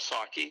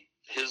Kawasaki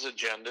his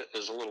agenda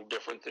is a little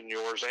different than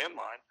yours and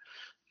mine.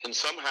 And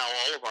somehow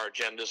all of our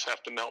agendas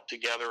have to melt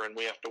together, and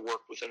we have to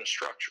work within a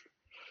structure.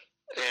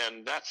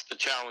 And that's the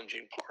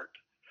challenging part.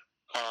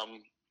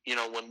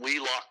 When we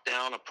lock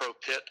down a pro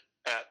pit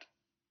at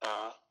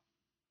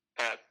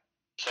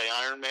say,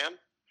 Ironman,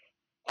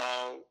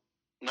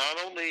 not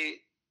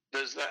only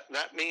does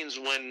that means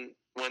when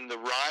the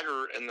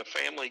rider and the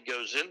family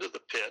goes into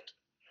the pit,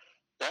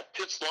 that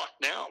pit's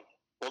locked down.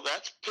 Well,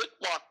 that's pit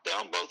locked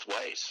down both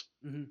ways.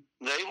 Mm-hmm.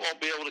 They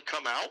won't be able to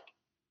come out,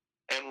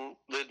 and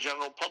the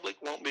general public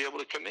won't be able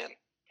to come in.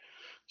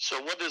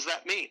 So what does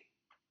that mean?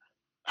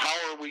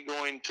 How are we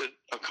going to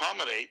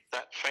accommodate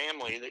that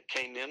family that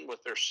came in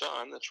with their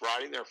son that's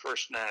riding their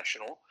first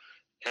national,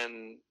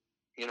 and,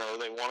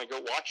 they want to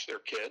go watch their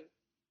kid?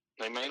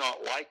 They may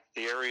not like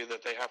the area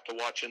that they have to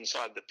watch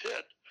inside the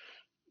pit,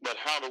 but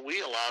how do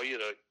we allow you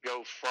to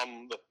go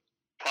from the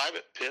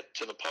private pit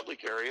to the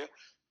public area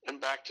and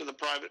back to the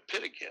private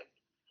pit again?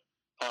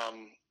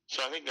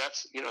 So I think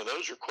that's,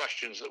 those are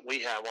questions that we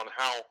have on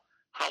how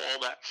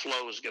all that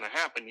flow is going to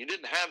happen. You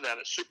didn't have that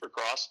at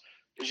Supercross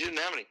because you didn't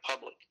have any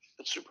public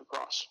at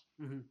Supercross.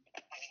 Mm-hmm.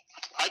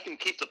 I can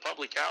keep the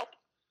public out.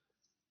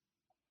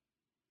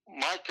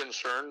 My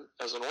concern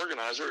as an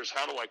organizer is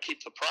how do I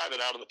keep the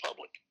private out of the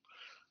public?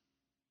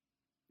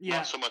 Yeah.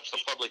 Not so much the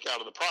public out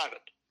of the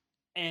private.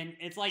 And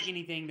it's like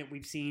anything that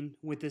we've seen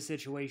with this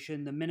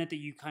situation. The minute that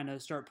you kind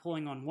of start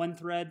pulling on one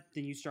thread,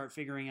 then you start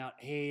figuring out,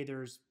 hey,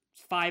 there's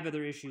 5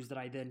 other issues that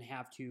I then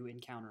have to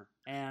encounter.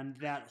 And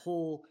that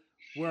whole,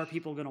 where are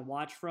people going to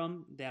watch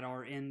from that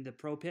are in the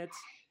pro pits?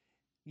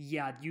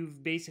 Yeah,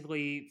 you've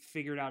basically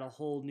figured out a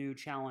whole new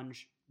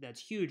challenge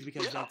that's huge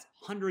because that's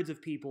hundreds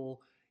of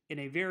people in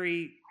a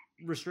very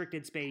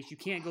restricted space. You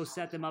can't go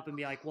set them up and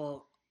be like,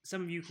 well,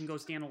 some of you can go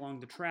stand along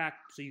the track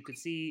so you can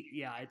see.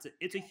 Yeah,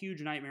 it's a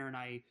huge nightmare, and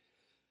I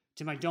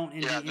don't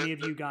envy any of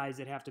you guys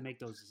that have to make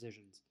those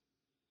decisions.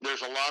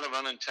 There's a lot of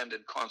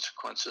unintended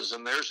consequences,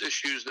 and there's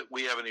issues that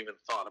we haven't even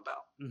thought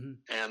about.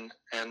 Mm-hmm.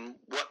 And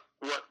what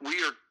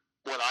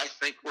I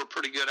think we're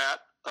pretty good at,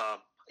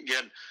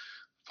 again,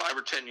 5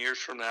 or 10 years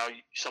from now,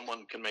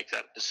 someone can make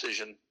that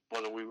decision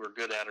whether we were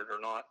good at it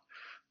or not.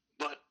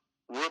 But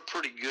we're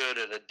pretty good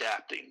at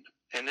adapting.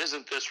 And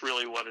isn't this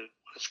really what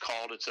it's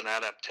called? It's an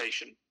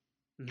adaptation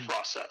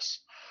process.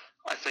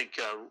 I think,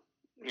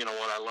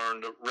 what I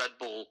learned at Red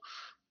Bull,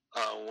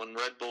 when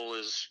Red Bull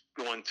is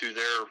going through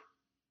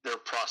their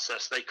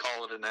process, they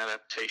call it an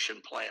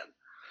adaptation plan.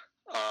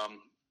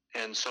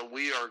 And so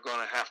we are going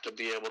to have to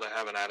be able to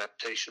have an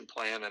adaptation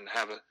plan and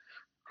have a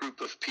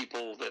group of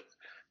people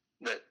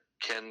that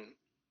can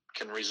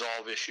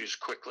resolve issues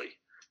quickly.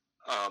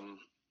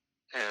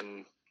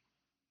 And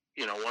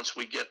once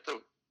we get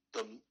the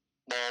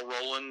ball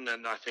rolling,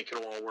 then I think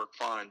it'll all work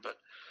fine. But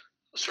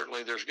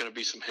certainly there's going to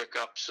be some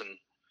hiccups and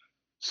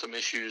some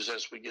issues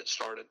as we get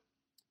started.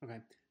 Okay.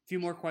 A few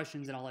more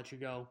questions and I'll let you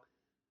go.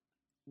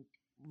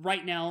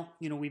 Right now,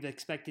 we've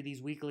expected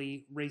these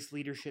weekly race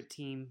leadership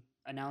team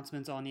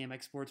announcements on the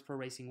MX Sports Pro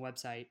Racing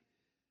website.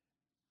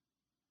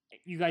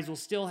 You guys will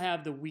still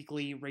have the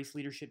weekly race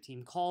leadership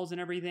team calls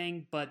and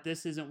everything, but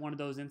this isn't one of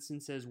those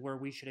instances where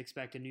we should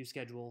expect a new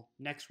schedule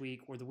next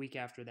week or the week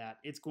after that.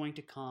 It's going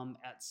to come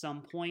at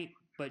some point,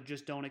 but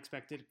just don't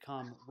expect it to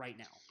come right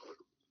now.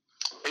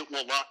 It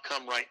will not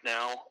come right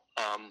now,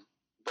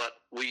 but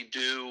we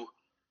do,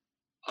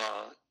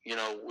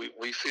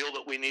 we feel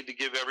that we need to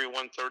give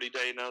everyone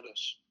 30-day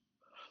notice.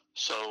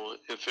 So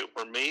if it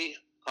were me,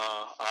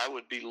 I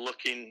would be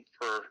looking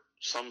for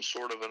some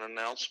sort of an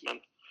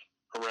announcement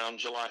around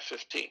July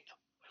 15th.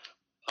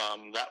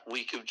 That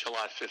week of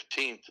July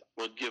 15th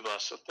would give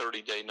us a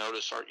 30-day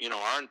notice. Our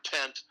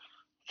intent,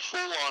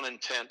 full-on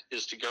intent,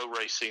 is to go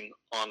racing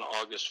on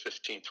August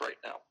 15th right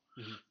now.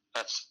 Mm-hmm.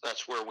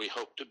 That's where we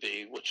hope to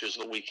be, which is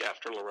the week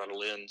after Loretta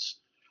Lynn's.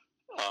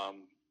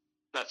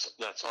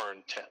 That's our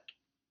intent.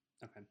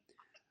 Okay.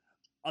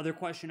 Other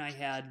question I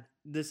had,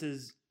 this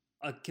is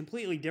a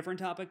completely different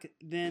topic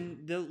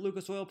than the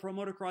Lucas Oil Pro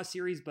Motocross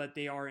Series, but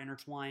they are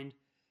intertwined.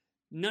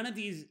 None of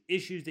these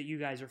issues that you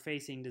guys are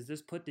facing, does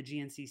this put the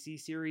GNCC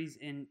Series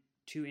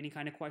into any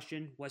kind of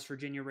question? West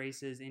Virginia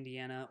races,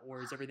 Indiana,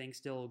 or is everything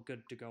still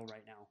good to go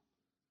right now?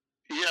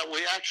 Yeah, we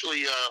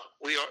actually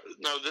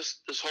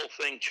this whole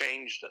thing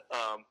changed.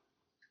 I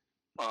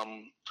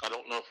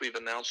don't know if we've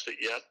announced it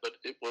yet, but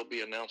it will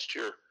be announced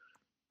here.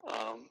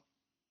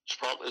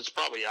 It's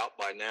probably out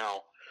by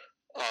now.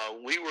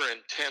 We were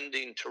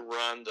intending to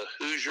run the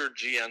Hoosier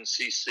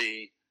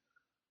GNCC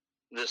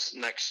this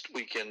next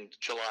weekend,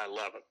 July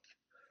 11th,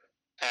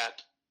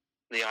 at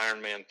the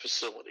Ironman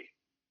facility.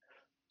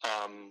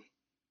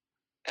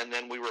 And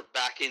then we were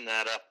backing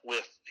that up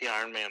with the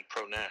Ironman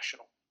Pro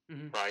National,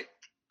 right?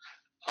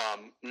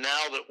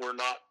 Now that we're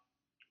not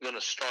going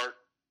to start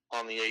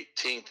on the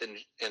 18th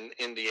in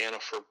Indiana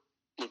for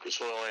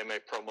Lucas Oil AMA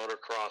Pro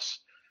Motocross,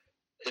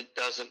 it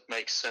doesn't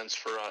make sense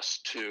for us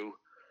to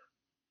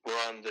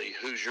run the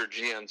Hoosier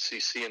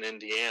GNCC in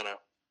Indiana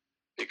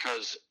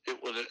because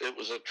it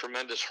was a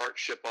tremendous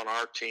hardship on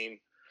our team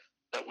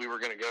that we were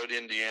going to go to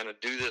Indiana,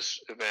 do this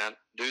event,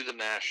 do the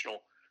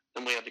national.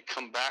 Then we had to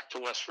come back to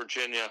West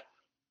Virginia,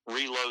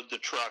 reload the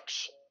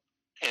trucks,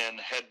 and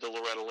head to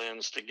Loretta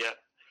Lynn's to get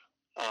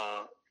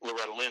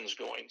Loretta Lynn's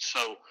going.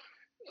 So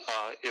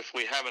if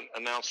we haven't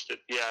announced it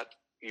yet,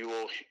 you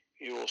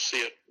will see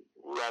it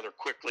rather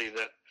quickly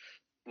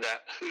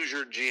that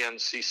Hoosier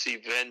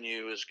GNCC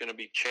venue is going to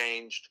be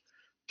changed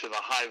to the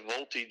high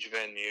voltage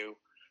venue,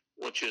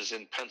 which is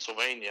in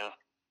Pennsylvania.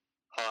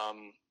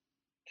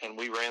 And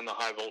we ran the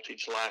high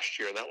voltage last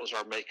year. That was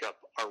our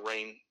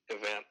rain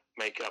event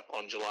makeup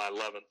on July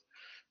 11th.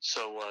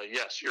 So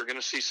yes, you're going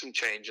to see some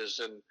changes,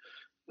 and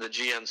the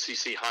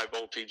GNCC high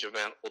voltage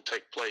event will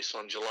take place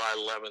on July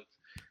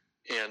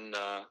 11th in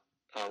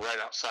right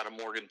outside of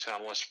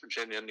Morgantown, West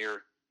Virginia,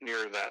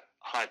 near that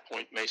High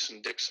Point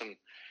Mason-Dixon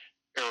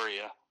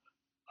area.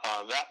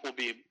 That will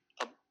be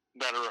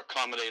better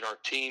accommodate our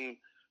team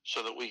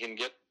so that we can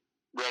get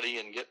ready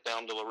and get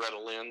down to Loretta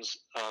Lynn's.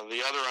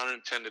 The other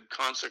unintended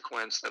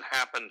consequence that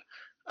happened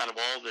out of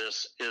all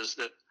this is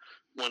that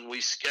when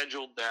we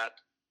scheduled that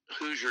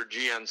Hoosier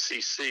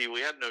GNCC, we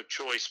had no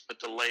choice but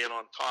to lay it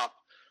on top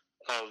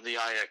of the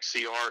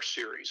IXCR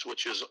series,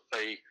 which is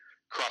a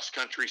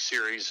cross-country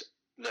series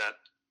that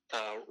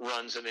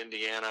runs in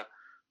Indiana,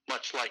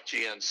 much like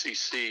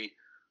GNCC,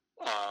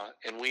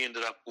 and we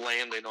ended up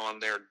landing on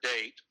their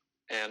date,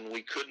 and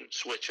we couldn't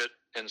switch it,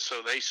 and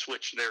so they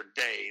switched their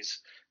days.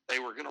 They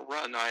were going to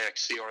run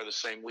IXCR the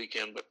same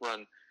weekend, but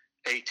run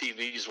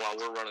ATVs while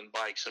we're running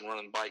bikes, and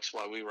running bikes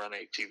while we run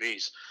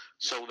ATVs.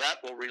 So that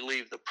will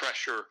relieve the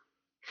pressure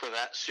for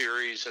that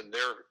series, and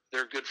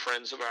they're good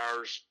friends of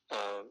ours.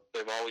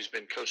 They've always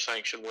been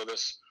co-sanctioned with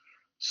us,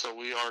 so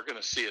we are going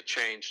to see a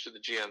change to the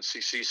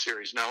GNCC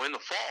series. Now, in the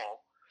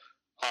fall,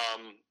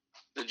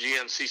 the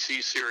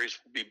GNCC series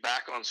will be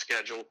back on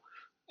schedule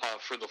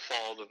for the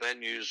fall. The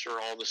venues are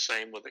all the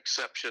same, with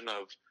exception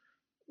of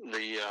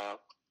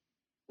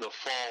the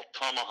fall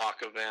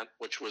Tomahawk event,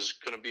 which was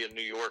going to be in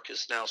New York,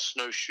 is now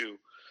Snowshoe,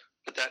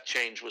 but that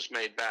change was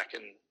made back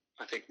in,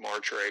 I think,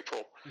 March or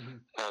April.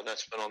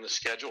 That's been on the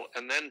schedule.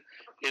 And then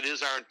it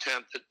is our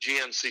intent that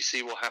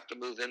GNCC will have to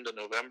move into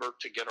November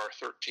to get our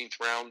 13th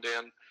round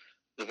in.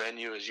 The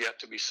venue is yet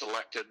to be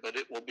selected, but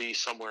it will be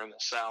somewhere in the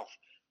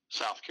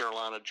South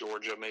Carolina,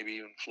 Georgia, maybe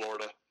even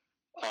Florida,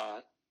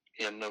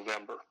 in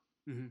November.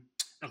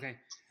 Okay.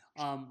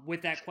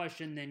 With that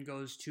question then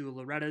goes to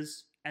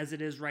Loretta's. As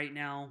it is right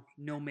now,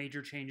 no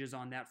major changes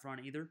on that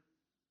front either?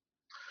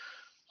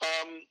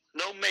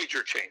 No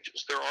major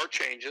changes. There are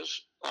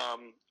changes.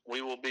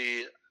 We will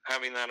be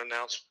having that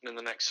announcement in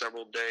the next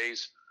several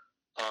days.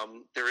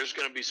 There is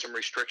going to be some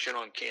restriction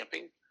on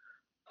camping,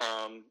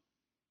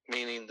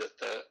 meaning that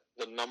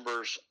the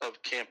numbers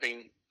of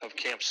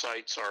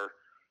campsites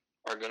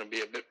are going to be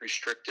a bit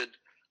restricted.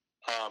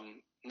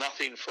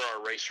 Nothing for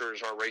our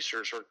racers. Our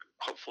racers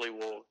hopefully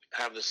will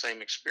have the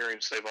same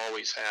experience they've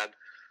always had,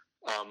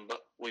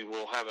 but we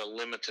will have a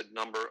limited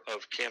number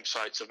of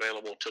campsites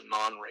available to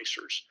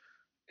non-racers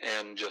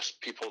and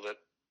just people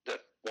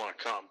that want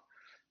to come.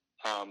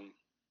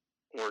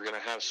 We're going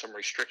to have some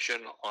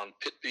restriction on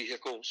pit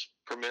vehicles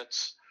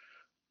permits.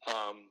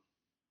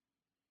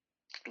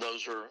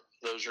 Those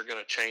are going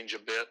to change a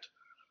bit.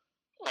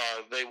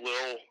 They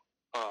will,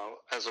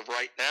 as of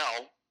right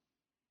now,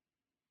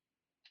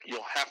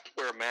 you'll have to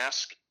wear a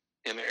mask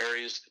in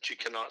areas that you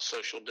cannot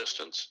social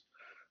distance.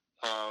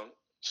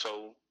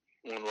 So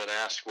one would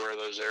ask where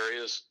those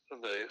areas,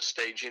 the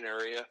staging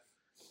area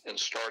and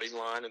starting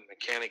line and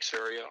mechanics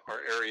area,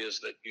 are areas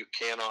that you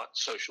cannot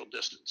social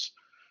distance.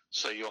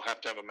 So you'll have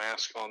to have a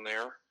mask on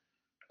there.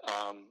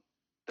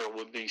 There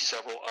would be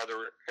several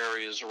other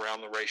areas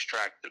around the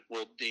racetrack that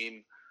will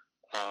deem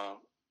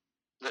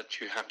that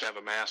you have to have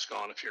a mask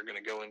on if you're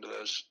going to go into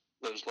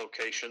those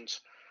locations.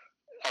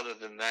 Other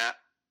than that,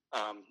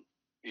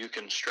 you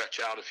can stretch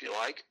out if you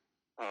like.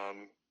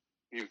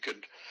 You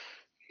could,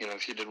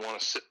 if you didn't want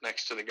to sit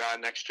next to the guy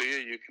next to you,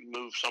 you can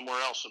move somewhere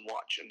else and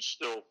watch, and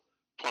still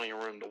plenty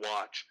of room to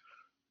watch.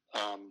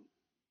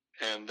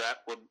 And that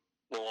will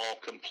all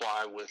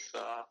comply with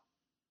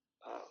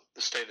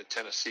the state of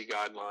Tennessee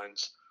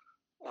guidelines,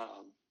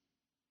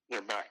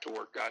 their back to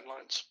work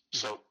guidelines.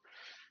 So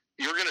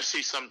you're going to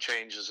see some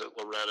changes at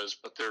Loretta's,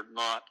 but they're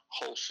not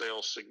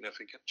wholesale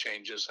significant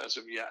changes as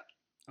of yet.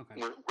 Okay.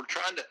 We're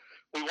trying to,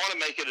 we want to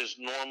make it as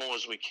normal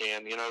as we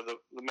can.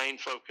 The main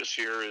focus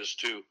here is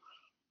to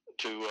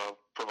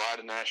provide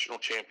a national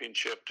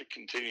championship, to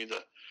continue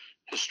the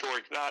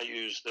historic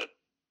values that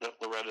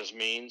Loretta's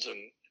means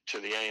and to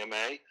the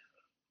AMA.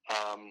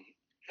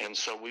 And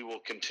so we will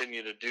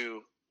continue to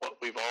do what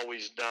we've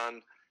always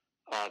done,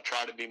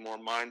 try to be more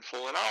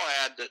mindful. And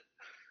I'll add that,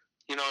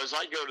 as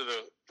I go to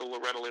the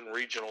Loretta Lynn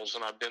Regionals,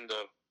 and I've been to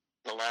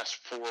the last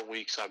 4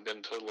 weeks, I've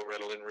been to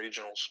Loretta Lynn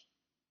Regionals,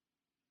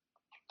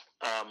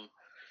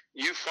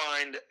 you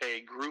find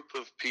a group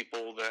of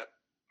people that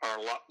are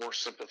a lot more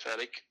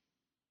sympathetic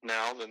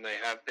now than they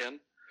have been.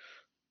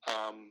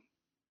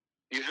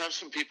 You have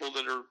some people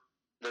that are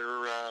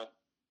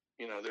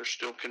they're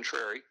still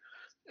contrary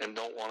and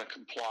don't want to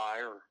comply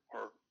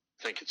or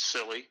think it's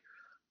silly.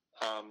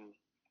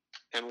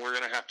 and we're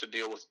going to have to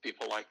deal with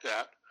people like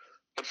that.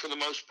 But for the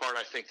most part,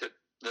 I think that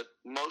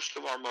most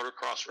of our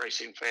motocross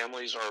racing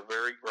families are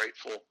very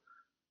grateful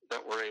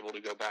that we're able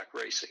to go back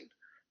racing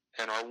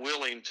and are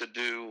willing to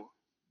do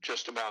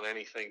just about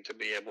anything to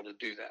be able to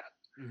do that.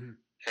 Mm-hmm.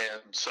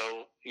 And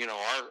so,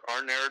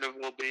 our narrative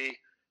will be,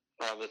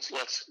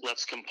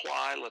 let's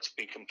comply, let's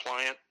be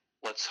compliant,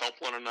 let's help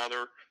one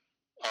another.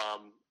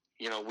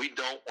 We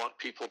don't want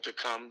people to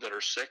come that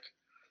are sick.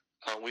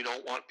 We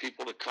don't want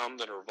people to come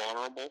that are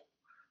vulnerable.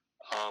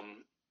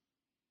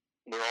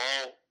 We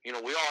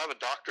all have a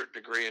doctorate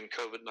degree in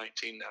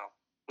COVID-19 now.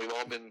 We've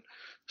all been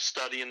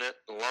studying it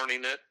and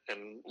learning it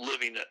and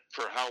living it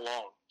for how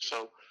long?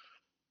 So,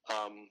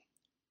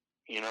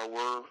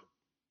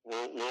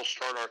 we'll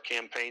start our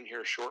campaign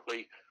here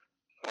shortly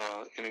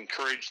and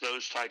encourage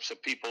those types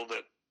of people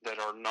that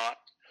are not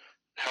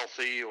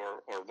healthy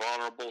or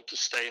vulnerable to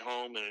stay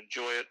home and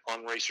enjoy it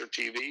on Racer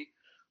TV.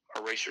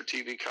 Our Racer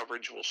TV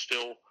coverage will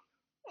still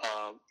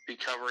be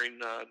covering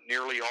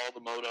nearly all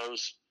the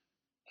motos,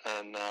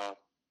 and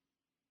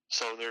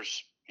so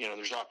there's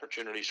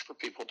opportunities for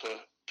people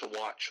to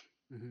watch.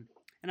 Mm-hmm.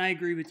 And I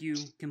agree with you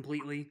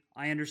completely.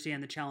 I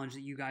understand the challenge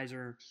that you guys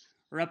are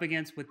up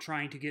against with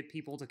trying to get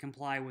people to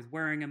comply with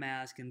wearing a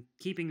mask and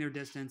keeping their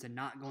distance and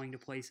not going to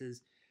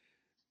places.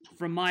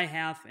 From my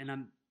half, and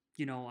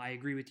I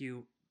agree with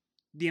you,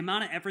 the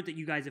amount of effort that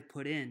you guys have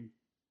put in,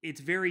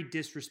 it's very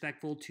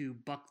disrespectful to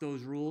buck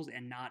those rules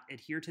and not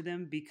adhere to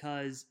them,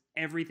 because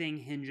everything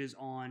hinges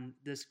on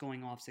this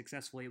going off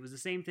successfully. It was the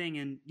same thing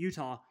in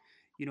Utah.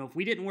 If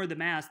we didn't wear the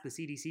mask, the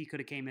CDC could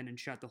have came in and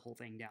shut the whole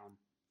thing down.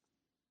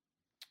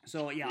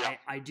 So, yeah.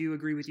 I do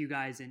agree with you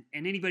guys. And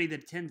anybody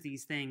that attends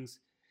these things,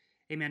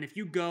 hey, man, if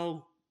you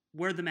go,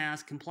 wear the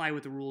mask, comply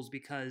with the rules,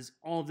 because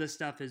all of this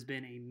stuff has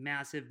been a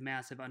massive,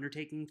 massive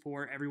undertaking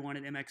for everyone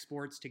at MX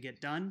Sports to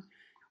get done.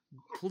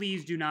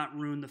 Please do not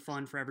ruin the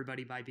fun for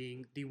everybody by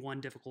being the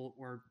one difficult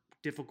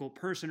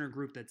person or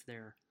group that's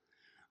there.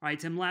 All right,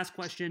 Tim, last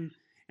question,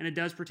 and it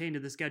does pertain to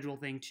the schedule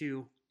thing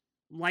too.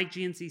 Like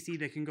GNCC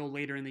that can go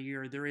later in the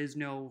year, there is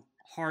no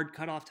hard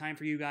cutoff time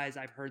for you guys.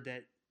 I've heard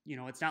that,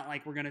 it's not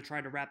like we're going to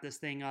try to wrap this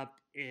thing up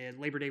in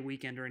Labor Day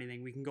weekend or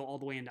anything. We can go all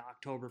the way into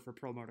October for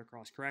Pro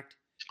Motocross, correct?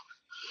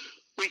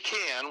 We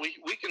can.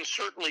 We can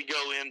certainly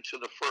go into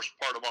the first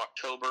part of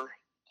October.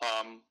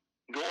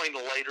 Going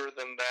later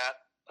than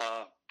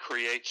that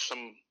creates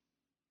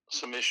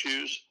some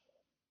issues.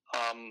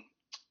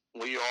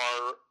 We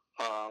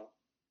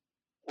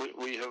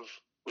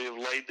have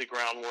laid the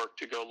groundwork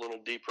to go a little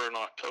deeper in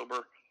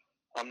October.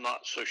 I'm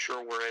not so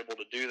sure we're able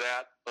to do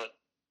that, but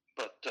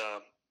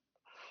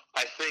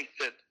I think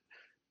that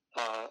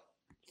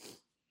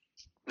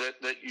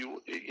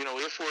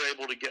if we're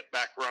able to get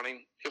back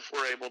running, if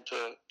we're able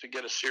to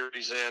get a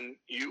series in,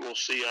 you will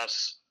see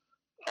us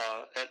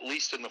at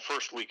least in the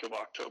first week of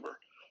October,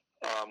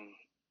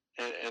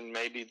 and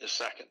maybe the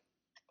second.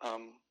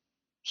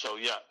 So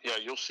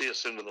you'll see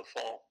us into the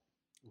fall.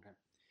 Okay.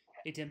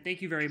 Hey Tim,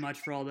 thank you very much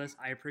for all this.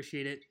 I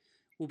appreciate it.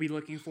 We'll be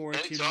looking forward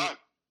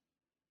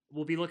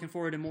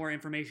to more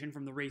information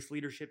from the race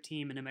leadership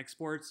team and MX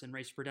Sports and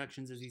Race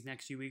Productions as these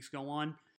next few weeks go on.